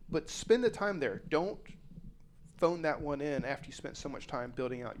 but spend the time there. Don't phone that one in after you spent so much time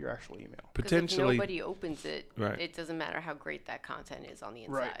building out your actual email. Potentially, if nobody opens it, right. It doesn't matter how great that content is on the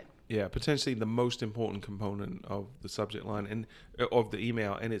inside. Right. Yeah, potentially the most important component of the subject line and of the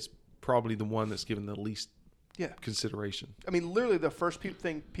email, and it's probably the one that's given the least consideration. I mean, literally the first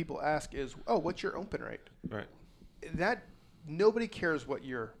thing people ask is, oh, what's your open rate? Right. That nobody cares what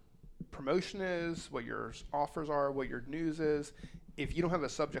your promotion is, what your offers are, what your news is. If you don't have a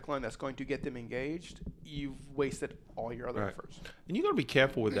subject line that's going to get them engaged, you've wasted all your other efforts. And you got to be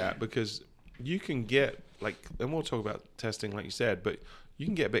careful with that because you can get and we'll talk about testing like you said, but you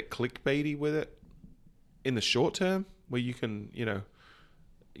can get a bit clickbaity with it in the short term where you can,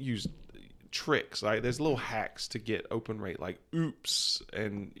 use tricks. Like there's little hacks to get open rate like oops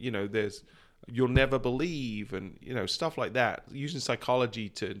and, there's you'll never believe and, stuff like that. Using psychology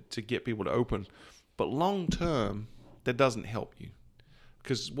to get people to open. But long term, that doesn't help you.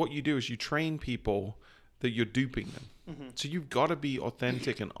 Because what you do is you train people that you're duping them. Mm-hmm. So you've got to be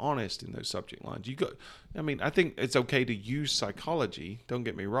authentic and honest in those subject lines. I think it's okay to use psychology, don't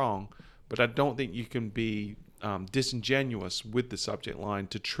get me wrong, but I don't think you can be disingenuous with the subject line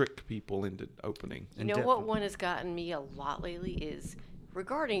to trick people into opening. You know what one has gotten me a lot lately is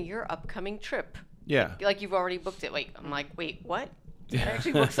regarding your upcoming trip. Yeah. Like you've already booked it. I'm like, wait, what? I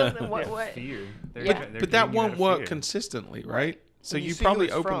actually booked something. What? Fear. But that won't work consistently, right? So you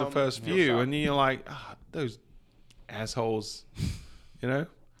probably open the first few and you're like, those assholes,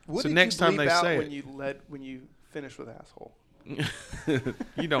 What so did next you time they out say when you finish with asshole?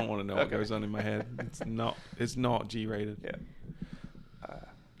 You don't want to know what goes on in my head. It's not G-rated. Yeah.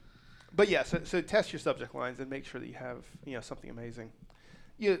 But yeah, so test your subject lines and make sure that you have something amazing.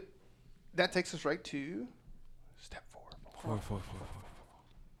 That takes us right to step 4.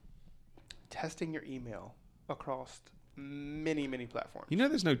 Testing your email across many, many platforms.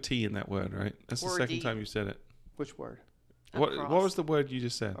 There's no T in that word, right? That's the second time you said it. Which word? What was the word you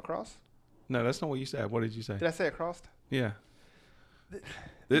just said? Across? No, that's not what you said. What did you say? Did I say across? Yeah.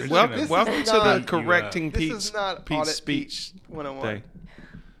 This Welcome is to the not- correcting This Pete's, is not Pete's Audit speech Pete 101. day.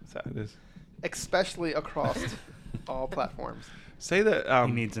 So, It is. especially across all platforms. Say that.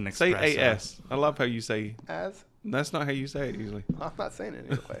 He needs an Say espresso. AS. I love how you say. As That's not how you say it usually. I'm not saying it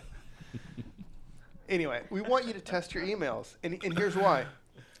anyway. Anyway, we want you to test your emails, and here's why.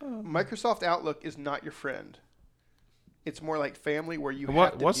 Microsoft Outlook is not your friend. It's more like family where you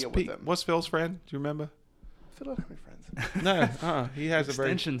have to deal with them. What's Phil's friend? Do you remember? Phil doesn't have any friends. No, he has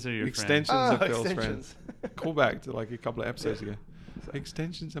Extensions a are very your extensions Oh, of Phil's extensions. friend. Call back to like a couple of episodes ago.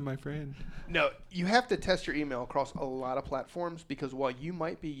 Extensions are my friend. No, you have to test your email across a lot of platforms because while you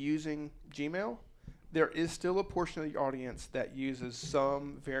might be using Gmail, there is still a portion of the audience that uses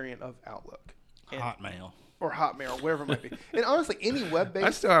some variant of Outlook. And- Hotmail. Or Hotmail, whatever it might be. And honestly, any I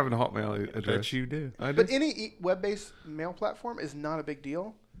web-based, still have a Hotmail address. Bet you do. I do. but any web-based mail platform is not a big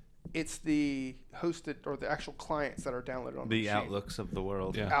deal. It's the hosted or the actual clients that are downloaded on The machine. Outlooks of the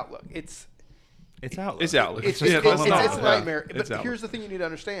world. Yeah. Outlook. It's Outlook. It's Outlook. it's Yeah, it's, that's it's, not- it's a yeah, nightmare. it's But Outlook. here's the thing you need to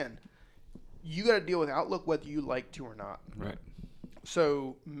understand: you got to deal with Outlook whether you like to or not. Right.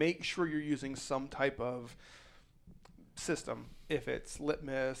 So make sure you're using some type of system. If it's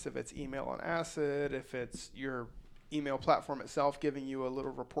Litmus, if it's Email on Acid, if it's your email platform itself giving you a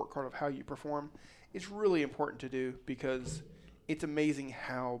little report card of how you perform, it's really important to do because it's amazing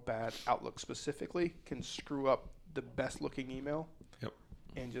how bad Outlook specifically can screw up the best looking email. Yep.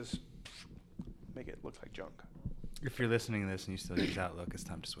 And just make it look like junk. If you're listening to this and you still use Outlook, it's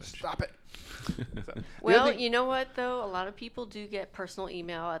time to switch. Stop it. So, the other Well, thing- you know what, though? A lot of people do get personal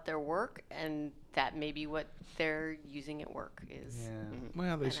email at their work, and that may be what they're using at work is. Yeah.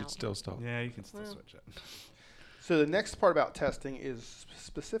 Well, they I should know. still stop. Yeah, you can still Well. switch it. So the next part about testing is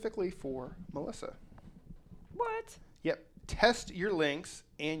specifically for Melissa. What? Yep. Test your links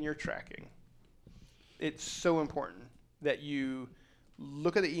and your tracking. It's so important that you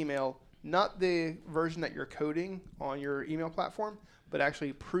look at the email, not the version that you're coding on your email platform, but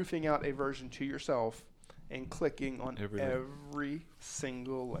actually proofing out a version to yourself and clicking on Every link. every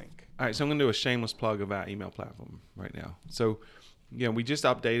single link. All right, so I'm going to do a shameless plug of our email platform right now. So, we just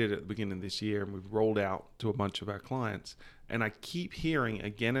updated at the beginning of this year, and we've rolled out to a bunch of our clients. And I keep hearing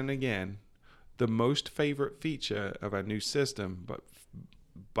again and again, the most favorite feature of our new system, but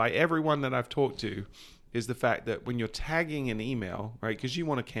by everyone that I've talked to, is the fact that when you're tagging an email, right, because you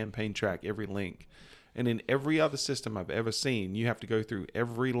want to campaign track every link. And in every other system I've ever seen, you have to go through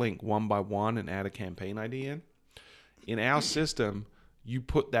every link one by one and add a campaign ID in. In our system, you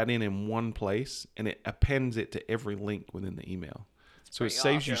put that in one place, and it appends it to every link within the email. So it pretty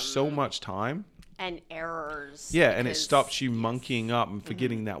saves you awesome. so much time. And errors. Yeah, and it because- stops you monkeying up and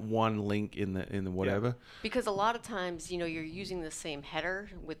forgetting that one link in the whatever. Because a lot of times, you're using the same header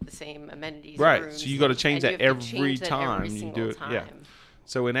with the same amenities. Right, rooms, so you gotta change and that you have to every change that time every you single do it, yeah. time.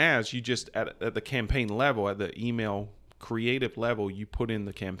 So in as you just at the campaign level, at the email creative level, you put in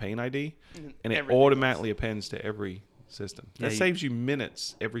the campaign ID, and it everything automatically appends to every system. Yeah, That you- saves you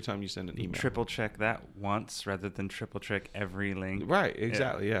minutes every time you send an email. Triple check that once rather than triple check every link. Right,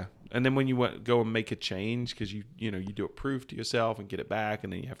 exactly, yeah. And then when you go and make a change, because you do a proof to yourself and get it back,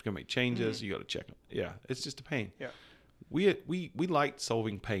 and then you have to go make changes. You got to check them. Yeah, it's just a pain. Yeah. We like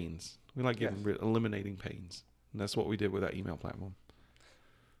solving pains. We like Yes. eliminating pains, and that's what we did with our email platform.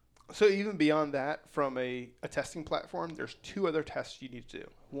 So even beyond that, from a testing platform, there's two other tests you need to do.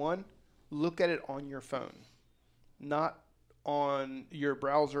 One, look at it on your phone, not on your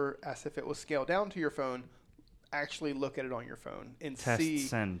browser as if it was scaled down to your phone. Actually look at it on your phone and Test see.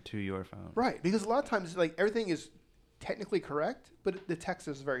 send to your phone. Right, because a lot of times, like, everything is technically correct, but the text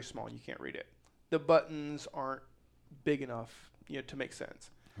is very small. You can't read it. The buttons aren't big enough, to make sense.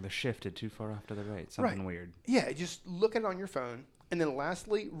 They're shifted too far off to the right. Something Right. weird. Yeah, just look at it on your phone. And then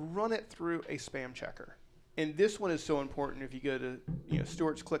lastly, run it through a spam checker. And this one is so important if you go to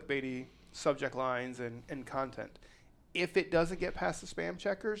Stuart's clickbaity subject lines and content. If it doesn't get past the spam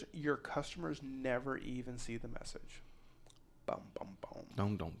checkers, your customers never even see the message. Bum, bum,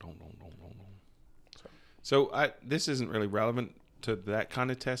 bum. Don't. So this isn't really relevant to that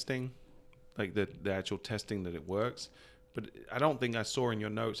kind of testing, like the actual testing that it works. But I don't think I saw in your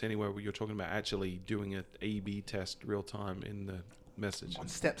notes anywhere where you're talking about actually doing an A/B test real time in the message. On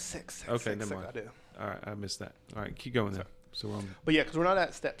step six. Okay, never mind. I do. All right, I missed that. All right, keep going there. So But yeah, because we're not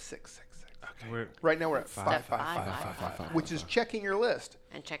at step six. We're Right now we're at Step 5, which is checking your list.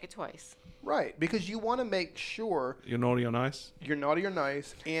 And check it twice. Right, because you want to make sure you're naughty or nice. you're naughty or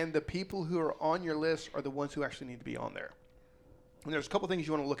nice, and the people who are on your list are the ones who actually need to be on there. And there's a couple things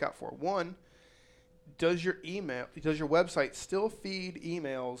you want to look out for. One, does your website still feed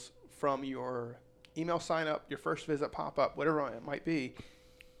emails from your email sign up, your first visit pop up, whatever it might be,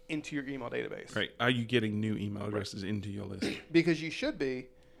 into your email database. Right. Are you getting new email addresses into your list? Because you should be,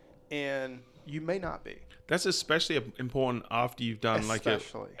 and you may not be. That's especially important after you've done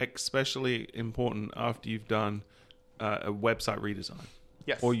Especially. important after you've done a website redesign.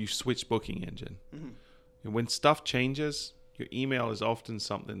 Yes. Or you switch booking engine. Mm-hmm. And when stuff changes, your email is often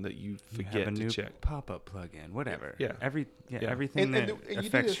something that you forget have a to new check. pop-up plugin, whatever. Yeah. Everything And that you do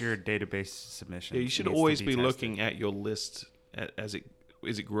affects this- your database submission. Yeah, you should needs to always be tested. looking at your list is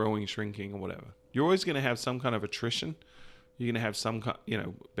it growing, shrinking, or whatever. You're always going to have some kind of attrition. You're going to have some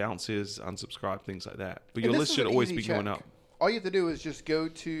bounces, unsubscribe, things like that. But your And this list is should an always easy be going check. up. All you have to do is just go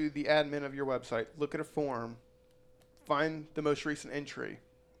to the admin of your website, look at a form, find the most recent entry,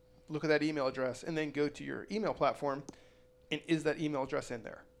 look at that email address, and then go to your email platform, and is that email address in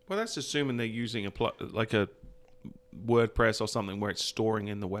there? Well, that's assuming they're using like a WordPress or something where it's storing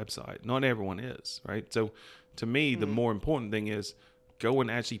in the website. Not everyone is, right? So to me, the more important thing is go and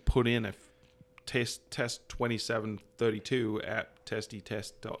actually put in a test 2732 at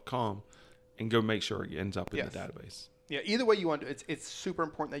testytest.com and go make sure it ends up in Yes. the database. Yeah, either way you want to do it, it's super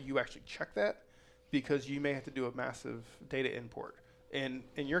important that you actually check that because you may have to do a massive data import. And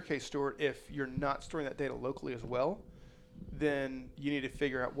in your case, Stuart, if you're not storing that data locally as well, then you need to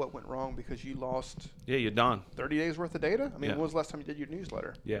figure out what went wrong because you lost Yeah, you're done. 30 days worth of data. I mean, Yeah. when was the last time you did your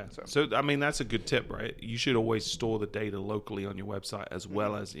newsletter? Yeah. So- So, I mean, that's a good tip, right? You should always store the data locally on your website as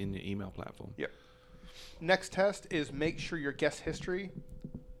well as in your email platform. Yep. Next test is make sure your guest history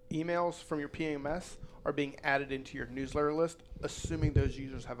emails from your PMS are being added into your newsletter list, assuming those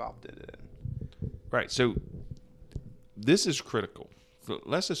users have opted in. Right. So this is critical. So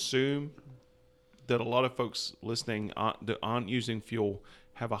let's assume that a lot of folks listening that aren't using Fuel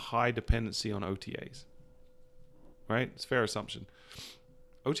have a high dependency on OTAs. Right? It's a fair assumption.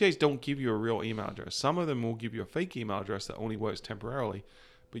 OTAs don't give you a real email address. Some of them will give you a fake email address that only works temporarily.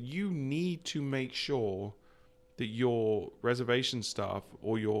 But you need to make sure that your reservation staff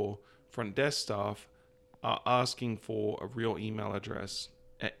or your front desk staff are asking for a real email address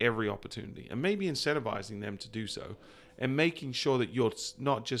at every opportunity, and maybe incentivizing them to do so, and making sure that you're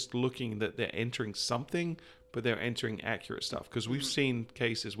not just looking that they're entering something, but they're entering accurate stuff. Because we've seen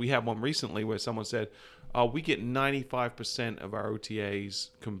cases. We had one recently where someone said, we get 95% of our OTAs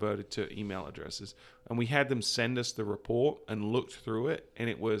converted to email addresses. And we had them send us the report and looked through it, and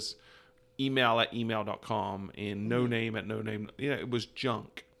it was email@email.com and no name at no name. It was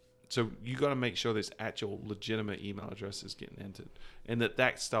junk. So you got to make sure there's actual legitimate email addresses getting entered, and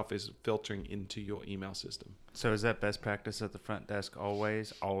that stuff is filtering into your email system. So is that best practice at the front desk?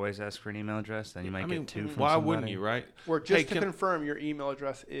 Always ask for an email address. Then you might get two from why somebody. wouldn't you, right? Or just Hey, to confirm your email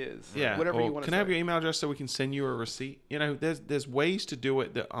address is Yeah, whatever or you want to can say. I have your email address so we can send you a receipt? There's ways to do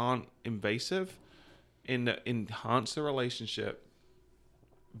it that aren't invasive and that enhance the relationship,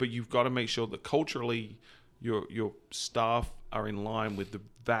 but you've got to make sure that culturally your staff are in line with the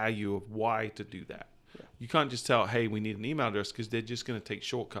value of why to do that. Yeah. You can't just tell, hey, we need an email address, because they're just going to take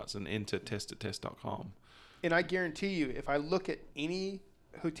shortcuts and enter test@test.com. And I guarantee you, if I look at any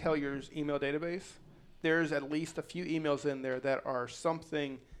hotelier's email database, there's at least a few emails in there that are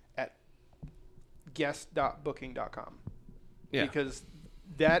something at guest.booking.com. Yeah. Because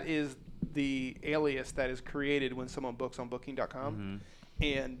that is the alias that is created when someone books on booking.com.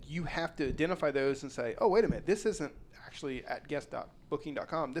 And you have to identify those and say, oh, wait a minute, this isn't actually at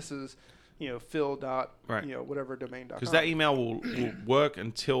guest.booking.com. This is, Phil. Right. Whatever domain.com. Because that email will work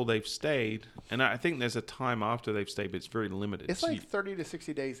until they've stayed. And I think there's a time after they've stayed, but it's very limited. It's So like 30 to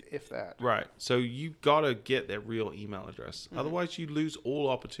 60 days, if that. right. So you've got to get their real email address. Otherwise, you lose all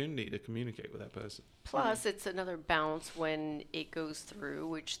opportunity to communicate with that person. Plus, it's another bounce when it goes through,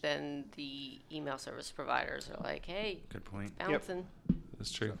 which then the email service providers are like, hey, Good point. bouncing.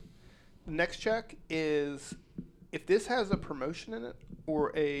 That's true. The next check is if this has a promotion in it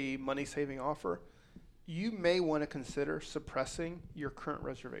or a money-saving offer, you may want to consider suppressing your current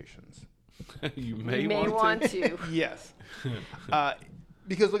reservations. You You may, may want to. Yes.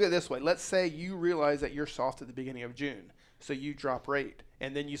 Because look at it this way. Let's say you realize that you're soft at the beginning of June, so you drop rate,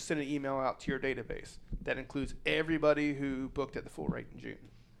 and then you send an email out to your database that includes everybody who booked at the full rate in June.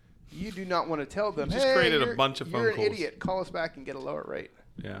 You do not want to tell them, You just hey, created a you're- bunch of phone you're calls. an idiot. Call us back and get a lower rate.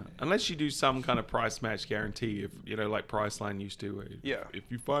 Yeah, unless you do some kind of price match guarantee, if like Priceline used to. Yeah. If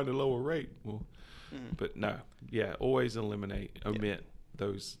you find a lower rate, well, but no, yeah, always omit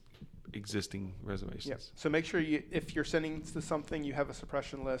those existing reservations. Yep. So make sure if you're sending to something, you have a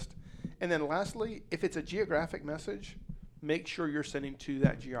suppression list. And then lastly, if it's a geographic message, make sure you're sending to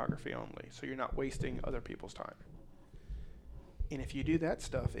that geography only, so you're not wasting other people's time. And if you do that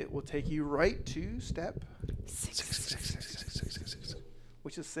stuff, it will take you right to step.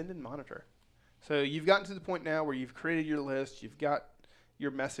 which is send and monitor. So you've gotten to the point now where you've created your list, you've got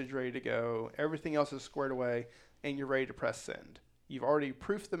your message ready to go, everything else is squared away, and you're ready to press send. You've already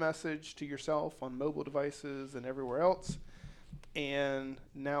proofed the message to yourself on mobile devices and everywhere else, and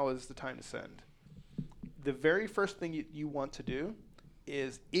now is the time to send. The very first thing you want to do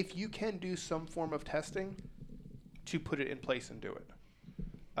is, if you can do some form of testing, to put it in place and do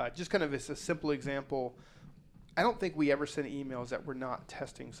it. Just kind of as a simple example, I don't think we ever send emails that we're not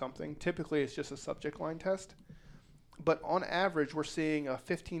testing something. Typically, it's just a subject line test. But on average, we're seeing a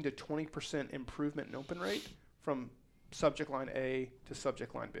 15 to 20% improvement in open rate from subject line A to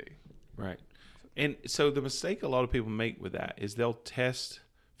subject line B. Right. And so the mistake a lot of people make with that is they'll test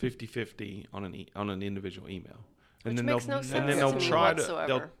 50-50 on an individual email. And Which then makes they'll no sense and then to they'll me try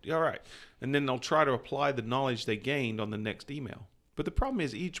whatsoever. to all right. And then they'll try to apply the knowledge they gained on the next email. But the problem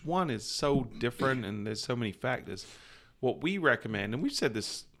is each one is so different and there's so many factors. What we recommend, and we've said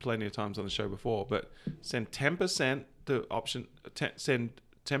this plenty of times on the show before, but send 10% to send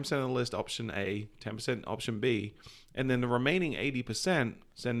 10% of the list option A, 10% option B, and then the remaining 80%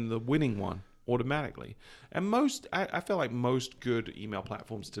 send the winning one automatically. And I feel like most good email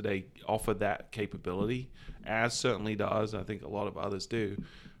platforms today offer that capability, as certainly does. I think a lot of others do.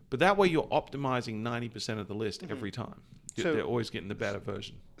 But that way you're optimizing 90% of the list every time. So- They're always getting the better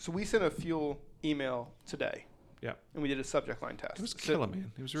version. So we sent a fuel email today, Yeah. and we did a subject line test. It was killer,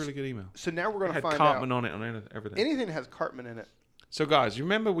 man. It was a really good email. So now we're going It to had find Cartman out. on it and everything. Anything that has Cartman in it, So, guys, you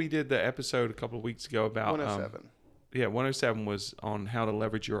remember we did the episode a couple of weeks ago about 107. 107 was on how to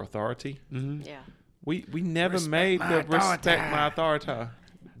leverage your authority. Mm-hmm. Yeah. We never made the respect my authority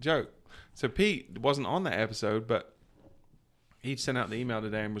joke. So Pete wasn't on that episode, but he sent out the email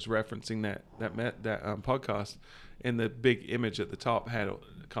today and was referencing that podcast, and the big image at the top had a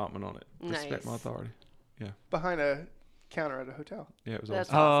Cartman on it. Respect Nice. my authority. Behind a counter at a hotel. Yeah, it was That's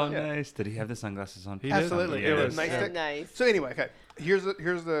awesome. Oh, awesome. Yeah. nice. Did he have the sunglasses on? He did. Absolutely. Yeah, It it was is. nice. Yeah. Stick. Nice. So anyway, okay. Here's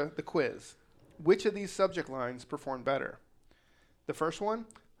the quiz. Which of these subject lines performed better? The first one,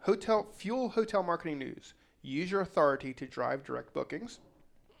 fuel hotel marketing news. Use your authority to drive direct bookings.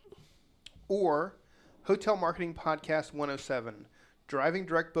 Or hotel marketing podcast 107. Driving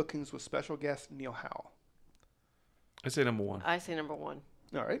direct bookings with special guest Neil Howe. I say number one. I say number one.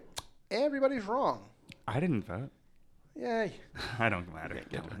 All right. Everybody's wrong. I didn't vote. Yay. I don't matter. Yeah,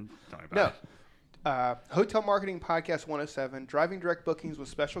 get Don't worry No. about it. Hotel Marketing Podcast 107, Driving Direct Bookings with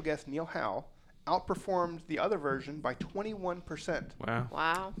special guest Neil Howe, outperformed the other version by 21%. Wow.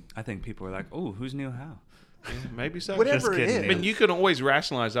 Wow. I think people were like, "Oh, who's Neil Howe?" Yeah, maybe so. Whatever Just it kidding, is. I mean, you can always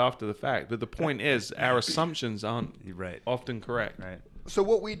rationalize after the fact, but the point is our assumptions aren't You're right. often correct. Right. So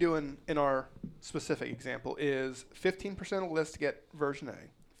what we do in our specific example is 15% of the list get version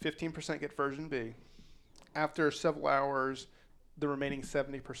A, 15% get version B. After several hours, the remaining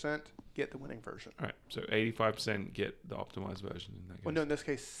 70% get the winning version. All right, so 85% get the optimized version. In that case. Well, no, in this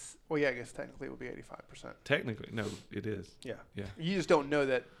case, yeah, I guess technically it would be 85%. Technically, no, it is. Yeah. Yeah. You just don't know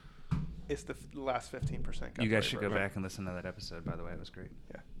that it's the last 15%. got You the guys right should go version. back and listen to that episode. By the way, it was great.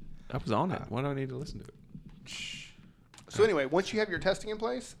 I was on it. Why do I need to listen to it? So anyway, once you have your testing in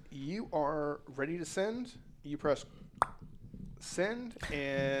place, you are ready to send. You press send,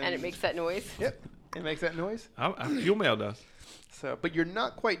 And it makes that noise. Yep, it makes that noise. Fuel Mail does. So, but you're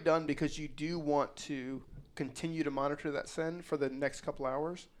not quite done because you do want to continue to monitor that send for the next couple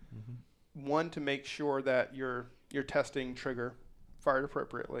hours. One, to make sure that your testing trigger fired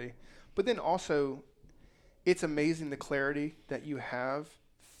appropriately, but then also, it's amazing the clarity that you have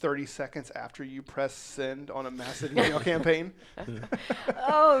 30 seconds after you press send on a massive email campaign.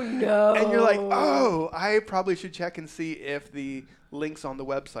 Oh no. And you're like, oh, I probably should check and see if the links on the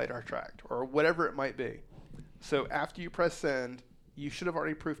website are tracked or whatever it might be. So after you press send, you should have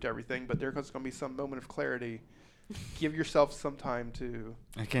already proofed everything, but there's going to be some moment of clarity. Give yourself some time to...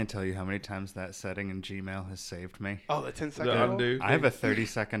 I can't tell you how many times that setting in Gmail has saved me. Oh, the 10-second The rule? undo. I have a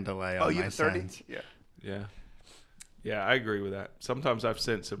 30-second delay on Oh, you my have 30? sends. Yeah. Yeah. Yeah, I agree with that. Sometimes I've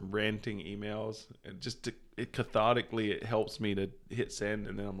sent some ranting emails, and just cathartically, it helps me to hit send,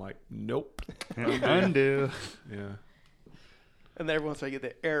 and then I'm like, nope. Undo. Yeah. And then every once in a while you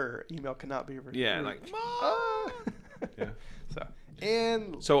get the error. Email cannot be reached. Yeah, like, Ah. yeah.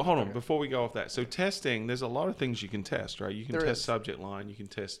 And So hold on, Okay. before we go off that. So testing, there's a lot of things you can test, right? You can There test is. subject line, you can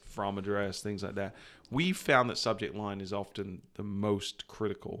test from address, things like that. We found that subject line is often the most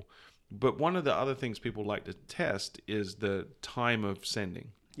critical. But one of the other things people like to test is the time of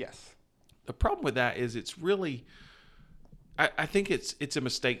sending. yes. The problem with that is it's really, I think it's a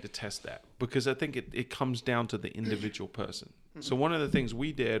mistake to test that because I think it comes down to the individual person. So one of the things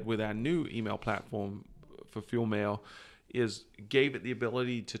we did with our new email platform for Fuel Mail is gave it the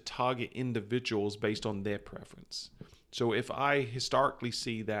ability to target individuals based on their preference. So if I historically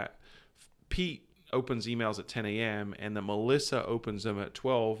see that Pete opens emails at 10 a.m. and that Melissa opens them at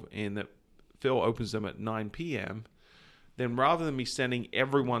 12 and that Phil opens them at 9 p.m., then rather than me sending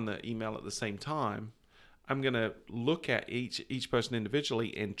everyone the email at the same time, I'm going to look at each person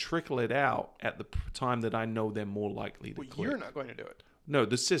individually and trickle it out at the time that I know they're more likely to Well, click. you're not going to do it. No,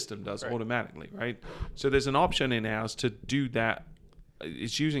 the system does Right. automatically, right? So there's an option in ours to do that.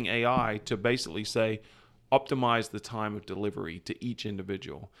 It's using AI to basically say, optimize the time of delivery to each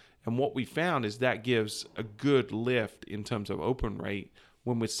individual. And what we found is that gives a good lift in terms of open rate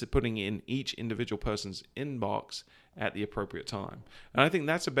when we're putting in each individual person's inbox at the appropriate time. And I think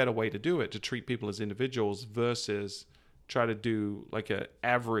that's a better way to do it, to treat people as individuals versus try to do like an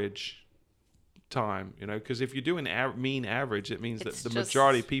average time, because if you're doing mean average, it means It's that the just-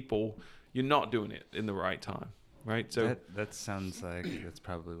 majority of people, you're not doing it in the right time, right? So That sounds like that's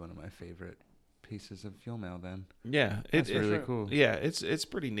probably one of my favorite pieces of Fuel Mail then. yeah, That's it, really cool. yeah, it's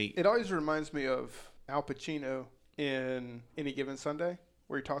pretty neat. It always reminds me of Al Pacino in Any Given Sunday,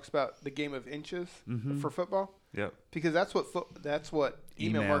 where he talks about the game of inches for football, Yep. because that's what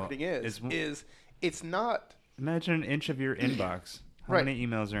email Email marketing is. is- It's not. Imagine an inch of your inbox. How Right. many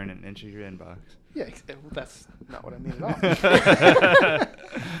emails are in an inch of your inbox? Yeah, that's not what I mean at all.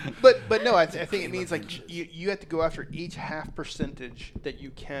 but no, I think it means like you have to go after each half percentage that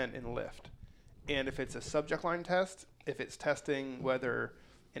you can in Lyft. And if it's a subject line test, if it's testing whether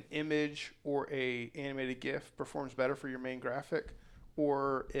an image or a animated GIF performs better for your main graphic,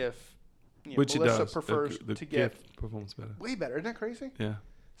 or if Which Melissa it does. prefers the to get GIF performs better. way better. Isn't that crazy? Yeah.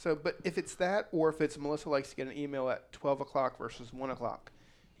 So, but if it's that, or if it's Melissa likes to get an email at 12 o'clock versus 1 o'clock,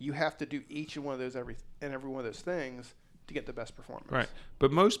 you have to do each one of those every one of those things to get the best performance. Right.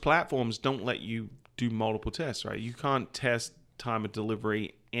 But most platforms don't let you do multiple tests, right? You can't test time of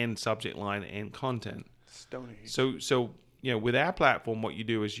delivery and subject line and content. Stony. So with our platform, what you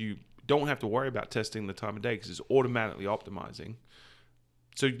do is you don't have to worry about testing the time of day because it's automatically optimizing.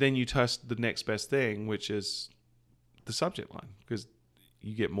 So then you test the next best thing, which is the subject line, because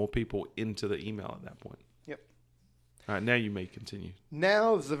you get more people into the email at that point. Yep. All right, now you may continue.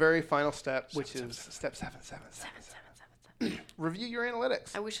 Now is the very final step, which is step 7. Review your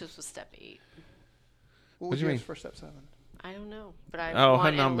analytics. I wish this was step 8. What What was do you yours mean? for step 7? I don't know, but I Oh, her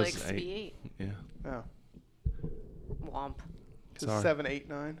want number's analytics to be 8. Yeah. Oh, Womp. Sorry. 7, 8,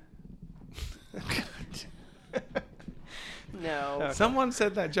 9. No. Okay. Someone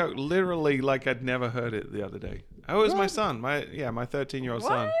said that joke literally like I'd never heard it the other day. Oh, it was my son. My 13-year-old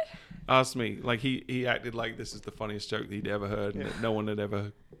son What? asked me, like he acted like this is the funniest joke that he'd ever heard and Yeah. that no one had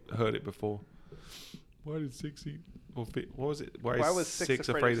ever heard it before. Why did 6 eat? Or what was it? Why was 6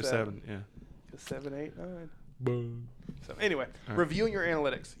 afraid of 7? Yeah. 7, 8, 9. Boom. So anyway, All right. reviewing your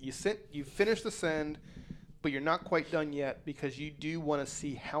analytics. You finished the send, but you're not quite done yet because you do want to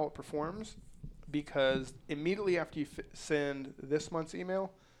see how it performs. Because immediately after you send this month's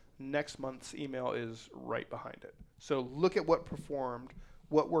email, next month's email is right behind it. So look at what performed,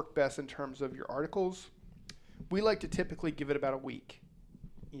 what worked best in terms of your articles. We like to typically give it about a week.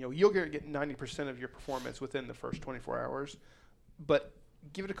 You'll get 90% of your performance within the first 24 hours, but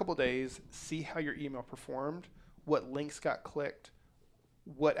give it a couple days, see how your email performed, what links got clicked,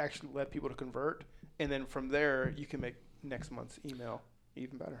 what actually led people to convert, and then from there you can make next month's email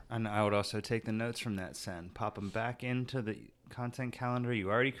even better. And I would also take the notes from that send, pop them back into the content calendar you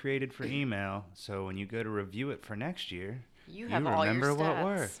already created for email. So when you go to review it for next year, You have all your remember what stats.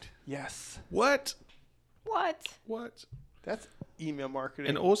 worked. Yes, What? What? that's email marketing.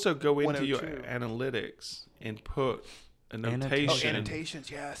 And also go into your 102. analytics and put a Annotation. Oh, notation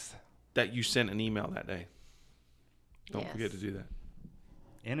annotations, yes. that you sent an email that day. Don't forget to Yes. do that.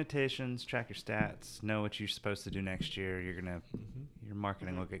 Annotations, track your stats, know what you're supposed to do next year. Your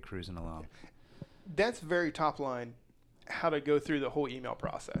marketing will get cruising along. That's very top line, how to go through the whole email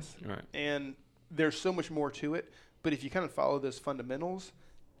process. Right. And there's so much more to it, but if you kind of follow those fundamentals,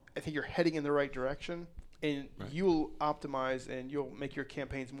 I think you're heading in the right direction, and Right. you'll optimize and you'll make your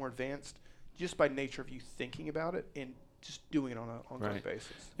campaigns more advanced just by nature of you thinking about it and just doing it on an ongoing Right.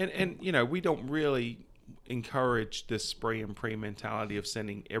 basis. And we don't really encourage this spray and pray mentality of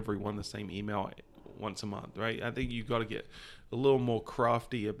sending everyone the same email once a month, right? I think you've got to get a little more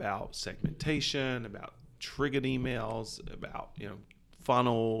crafty about segmentation, about triggered emails, about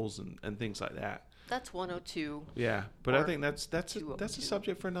funnels and things like that. That's 102. Yeah, but I Or think that's a 202.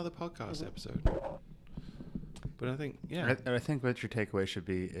 subject for another podcast episode. But I think I think what your takeaway should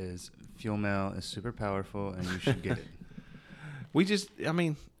be is Fuel Mail is super powerful and you should get it. we just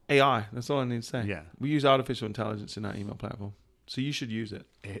AI. That's all I need to say. Yeah. We use artificial intelligence in our email platform, so you should use it.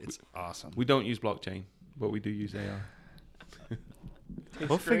 It's awesome. We don't use blockchain, but we do use AI.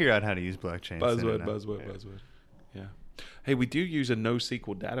 We'll figure out how to use blockchain. soon Buzzword, enough. buzzword, Yeah. buzzword. Yeah. Hey, we do use a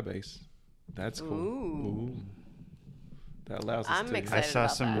NoSQL database. That's cool. Ooh. That allows us I'm to. excited. I saw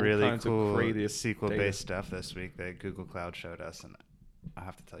about some that. really Kinds of cool creative SQL-based data. stuff this week that Google Cloud showed us, and I'll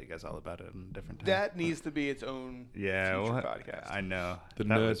have to tell you guys all about it in a different time. That needs to be its own yeah, future well, podcast. I know. The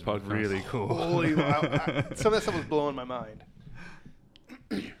that Nerds was podcast. really cool. Holy, some of that stuff was blowing my mind.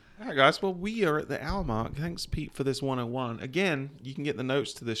 All right, guys. Well, we are at the hour mark. Thanks, Pete, for this 101. Again, you can get the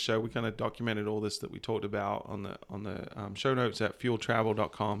notes to this show. We kind of documented all this that we talked about on the show notes at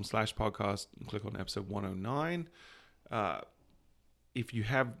fueltravel.com/podcast. Click on episode 109. If you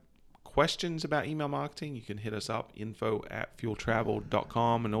have questions about email marketing, you can hit us up,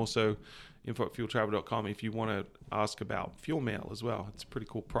 info@fueltravel.com, and also info@fueltravel.com if you want to ask about Fuel Mail as well. It's a pretty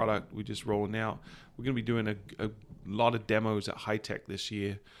cool product. We're just rolling out. We're going to be doing a lot of demos at High Tech this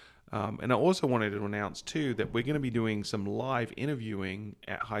year. And I also wanted to announce, too, that we're going to be doing some live interviewing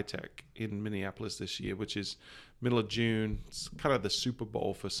at High Tech in Minneapolis this year, which is middle of June. It's kind of the Super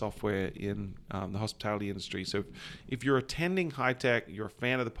Bowl for software in the hospitality industry. So if you're attending High Tech, you're a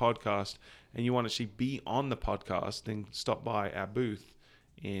fan of the podcast, and you want to actually be on the podcast, then stop by our booth,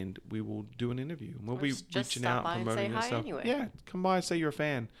 and we will do an interview. And we'll Or be just reaching stop out, by and promoting say this hi stuff. anyway. Yeah, come by and say you're a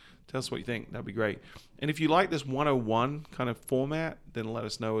fan. Tell us what you think. That'd be great. And if you like this 101 kind of format, then let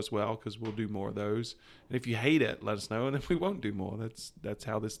us know as well, because we'll do more of those. And if you hate it, let us know, and then we won't do more. That's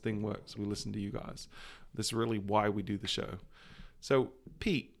how this thing works. We listen to you guys. That's really why we do the show. So,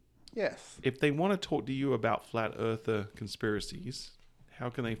 Pete, Yes. if they want to talk to you about flat earther conspiracies, how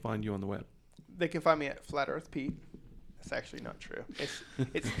can they find you on the web? They can find me at Flat Earth Pete. That's actually not true.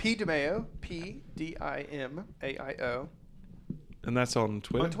 It's P DiMaio, PDIMAIO, And that's on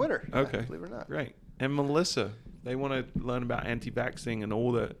Twitter? on Twitter. Yeah, Okay. believe it or not. Great. And Melissa, they want to learn about anti-vaxxing and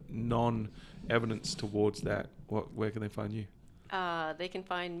all the non-evidence towards that. Where can they find you? They can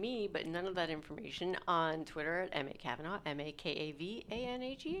find me, but none of that information, on Twitter at MAKavanaugh,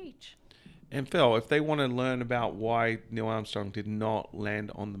 MAKAVANAGH. And Phil, if they want to learn about why Neil Armstrong did not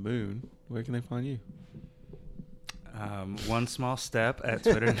land on the moon, where can they find you? One small step at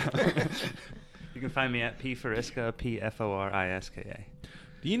Twitter. You can find me at Pforiska, PFORISKA.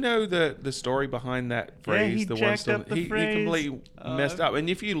 Do you know the story behind that phrase? he the jacked up the he phrase. completely messed up. And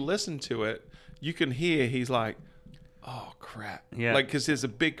if you listen to it, you can hear he's like, "Oh crap!" Yeah. Like, because there's a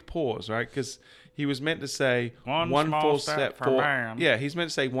big pause, right? Because he was meant to say One full small step for man. Yeah, he's meant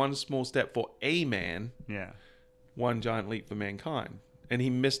to say one small step for a man, Yeah. one giant leap for mankind, and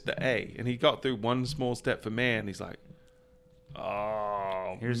he missed the A, and he got through one small step for man. He's like,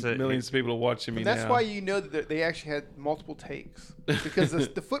 "Oh, millions of people are watching me And that's now." why you know that they actually had multiple takes because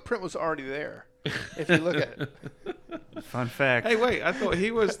the footprint was already there. If you look at it, Fun fact. Hey, wait! I thought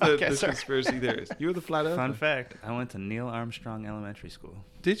he was the, Okay, the sorry. conspiracy theorist. You were the flat earther. Fun fact. I went to Neil Armstrong Elementary School.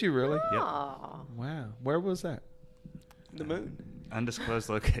 Did you really? Aw. Wow. Where was that? the moon. Undisclosed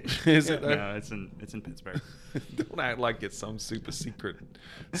location. Is it though? No, it's in Pittsburgh. Don't act like it's some super secret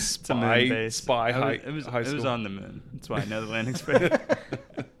It's a moon base. spy high, It was high school. on the moon. That's why I know the landing space.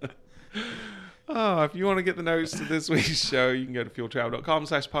 Oh, if you want to get the notes to this week's show, you can go to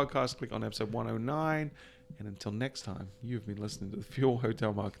fueltravel.com/podcast, click on episode 109. And until next time, you've been listening to the Fuel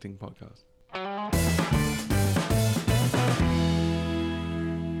Hotel Marketing Podcast.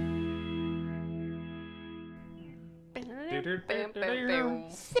 Bam, bam, bam.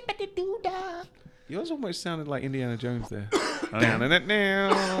 Yours almost sounded like Indiana Jones there. Down and it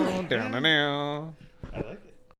now, down and now.